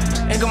of mine.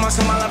 Ain't got my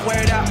son, my life,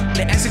 wear it out.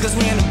 They asking cause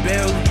we in the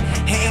building.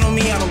 Hating on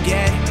me, I don't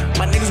get it.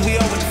 My niggas, we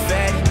over the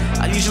fed.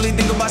 I usually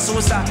think about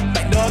suicide,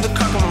 like no other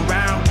car come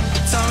around.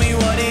 Tell me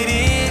what it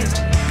is.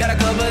 Got a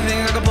couple of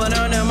things I can put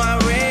under my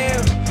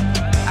rib.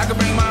 I could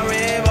bring my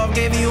rib off,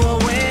 give you a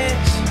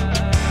wish.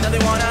 Now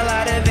they want a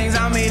lot of things,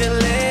 I made a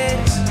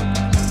list.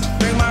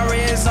 Bring my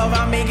wrist off,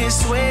 I make it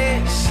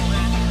switch.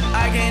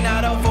 I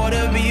cannot afford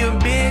to be a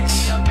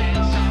bitch.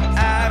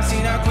 I've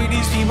seen how quick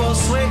these people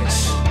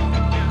switch.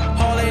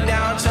 Hold it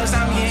down, trust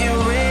I'm getting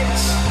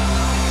rich.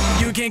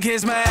 You can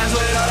kiss my ass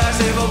with all that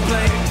silver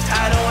play.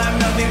 I don't have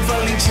nothing for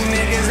leeching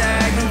niggas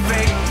that acting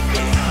fake.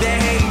 They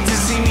hate to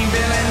see me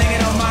feeling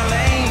nigga on my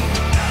lane.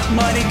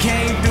 Money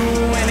came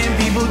through and then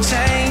people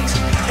change.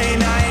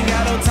 And I ain't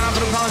got no time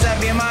for the problems that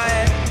be in my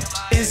head.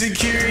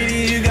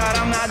 Insecurities you got,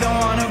 I'm not the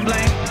one to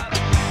blame.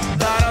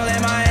 Bottle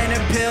in my hand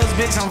and pills,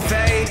 bitch, I'm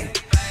faded.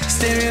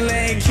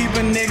 Stimulate, keep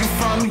a nigga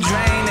from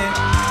draining.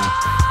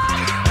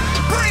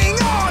 Bring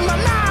on the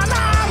 9-9,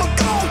 I'm a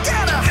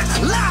go-getter.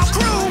 Loud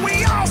crew,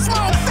 we all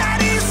smoke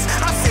fatties.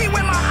 I see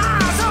with my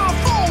eyes on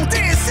full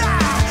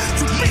inside.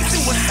 To be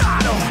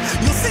suicidal,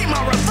 you'll see my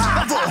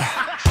revival.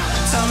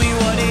 Tell me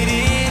what it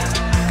is.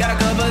 Got a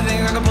couple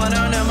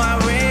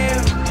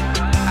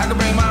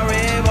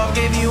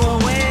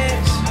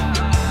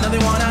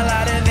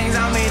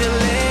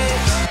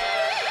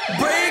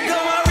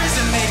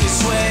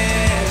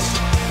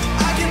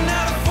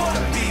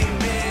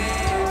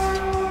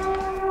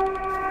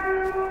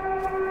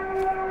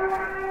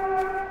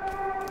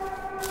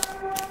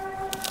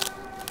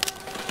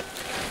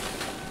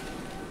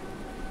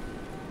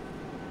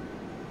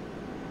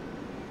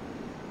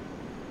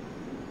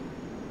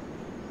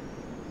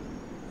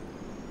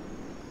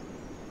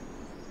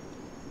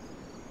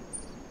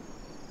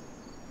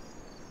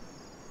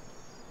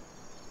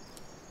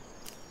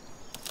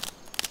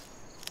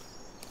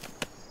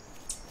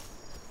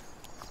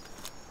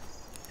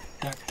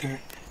back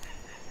there.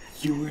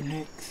 You were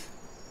next.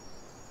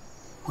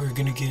 We're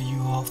gonna get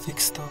you all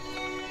fixed up.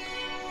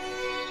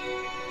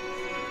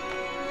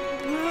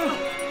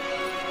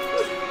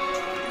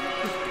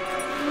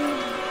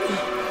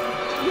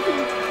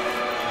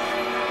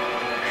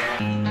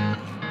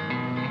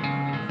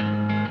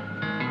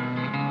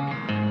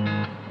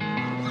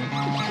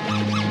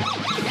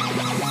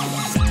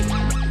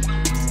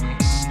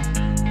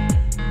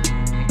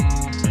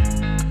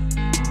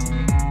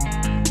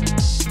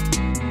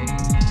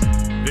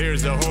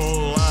 There's a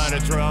whole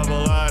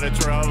lot of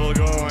trouble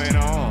going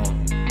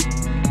on.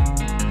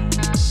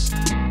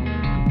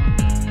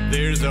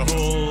 There's a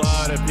whole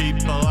lot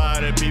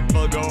of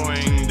people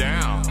going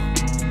down.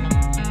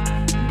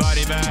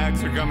 Body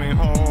bags are coming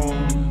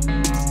home.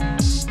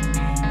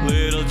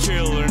 Little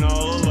children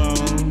all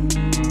alone.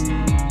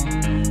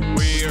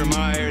 We are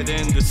mired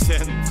in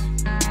dissent,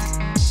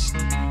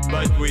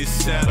 but we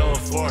settle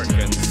for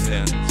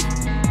consent.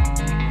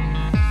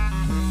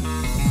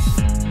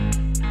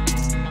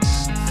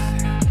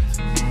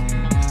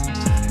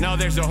 Now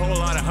there's a whole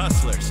lot of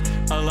hustlers,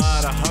 a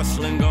lot of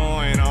hustling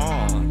going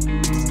on.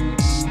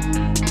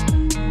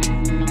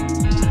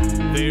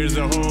 There's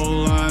a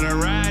whole lot of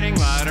writing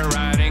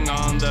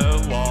on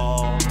the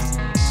wall.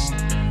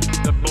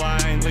 The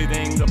blind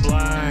leading the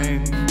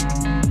blind.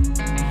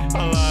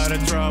 A lot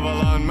of trouble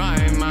on my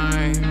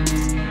mind.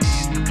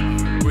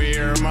 We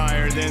are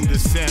mired in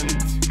dissent,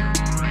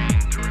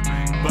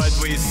 but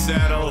we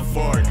settle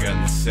for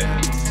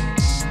consent.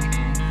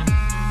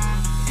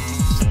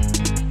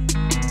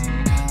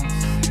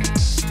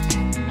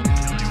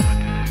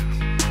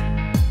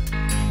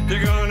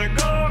 They're gonna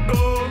go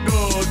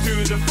to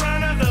the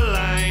front of the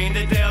line.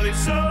 They tell you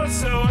so and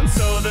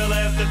so. They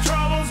left the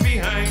troubles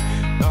behind.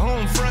 The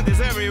home front is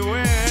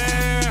everywhere.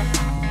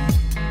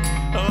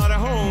 A lot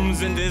of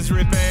homes in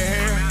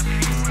disrepair.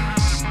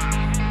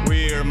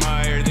 We are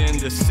mired in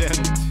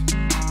dissent,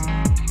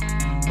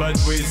 but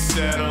we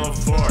settle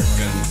for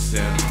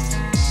consent.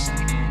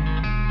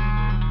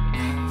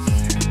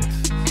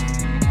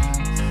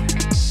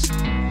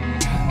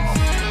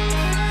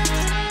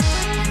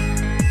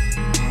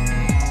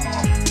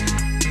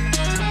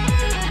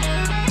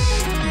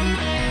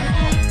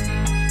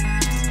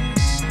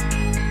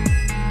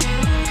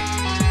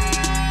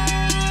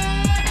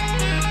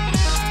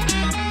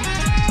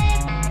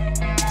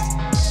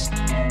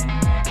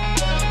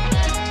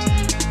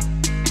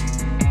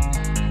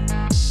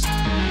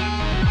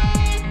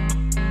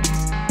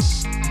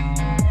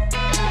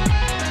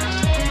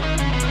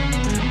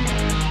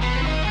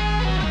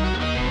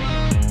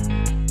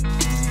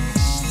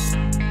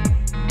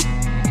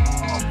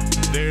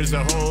 There's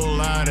a whole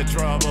lot of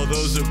trouble,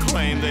 those who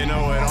claim they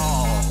know it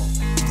all,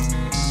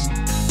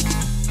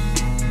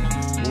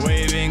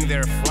 waving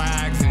their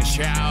flags and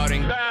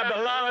shouting,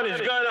 Babylon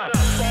is gonna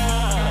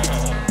fall.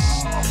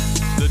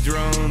 The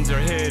drones are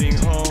hitting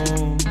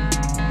home,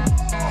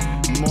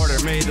 mortar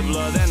made of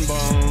blood and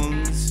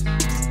bones.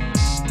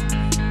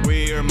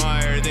 We are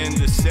mired in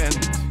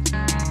dissent,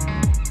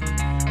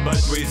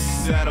 but we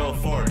settle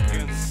for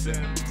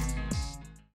consent.